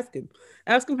eggs. Just ask him.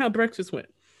 Ask him how breakfast went.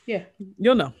 Yeah.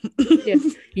 You'll know. Yeah.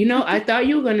 I thought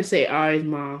you were going to say Ari's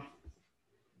mom.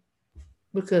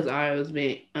 Because Ari was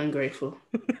being ungrateful.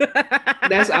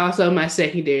 That's also my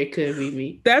secondary could be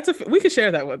me. We can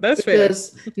share that one. That's fair.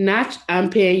 Because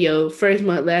I'm paying your first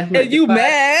month, last month. And you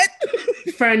mad?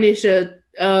 Furnish a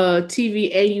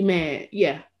TV and you mad.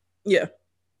 Yeah. Yeah.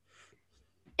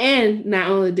 And not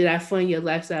only did I fund your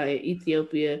lifestyle in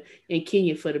Ethiopia and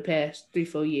Kenya for the past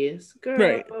 3-4 years. Girl.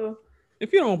 Right.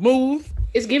 If you don't move.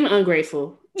 It's giving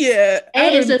ungrateful. Yeah.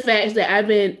 And it's the fact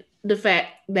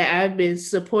that I've been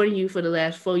supporting you for the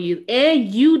last 4 years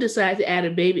and you decide to add a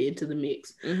baby into the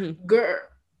mix. Mm-hmm. Girl,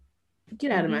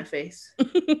 get out of my face.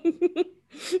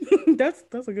 That's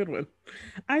a good one.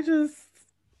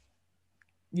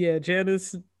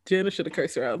 Janice should have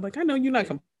cursed her out. Like, I know you're not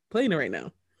complaining right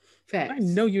now. Facts. I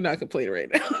know you're not complaining right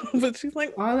now. But she's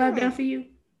like, all I've done for you.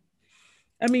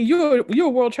 I mean, you're a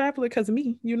world traveler because of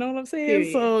me. You know what I'm saying?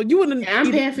 Period. So you wouldn't.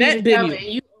 I'm paying for you to travel, and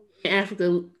you in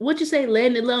Africa. What you say?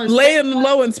 Laying it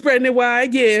low and spreading it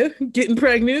wide. Yeah, getting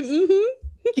pregnant. Mm-hmm.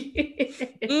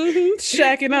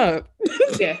 Shacking up.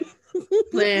 Yeah,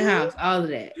 playing house. All of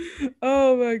that.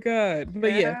 Oh my god!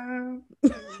 But yeah,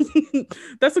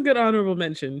 that's a good honorable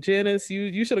mention, Janice.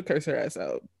 You should have cursed her ass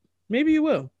out. Maybe you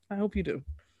will. I hope you do.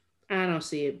 I don't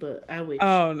see it, but I wish.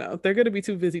 Oh no, they're gonna be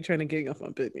too busy trying to gang up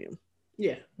on Bitnium.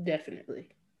 Yeah, definitely.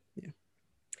 Yeah.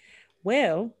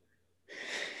 Well,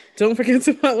 don't forget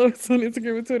to follow us on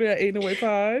Instagram and Twitter at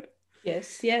AidNoWayPod.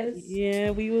 Yes.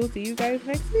 Yeah, we will see you guys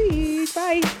next week.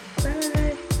 Bye. Bye.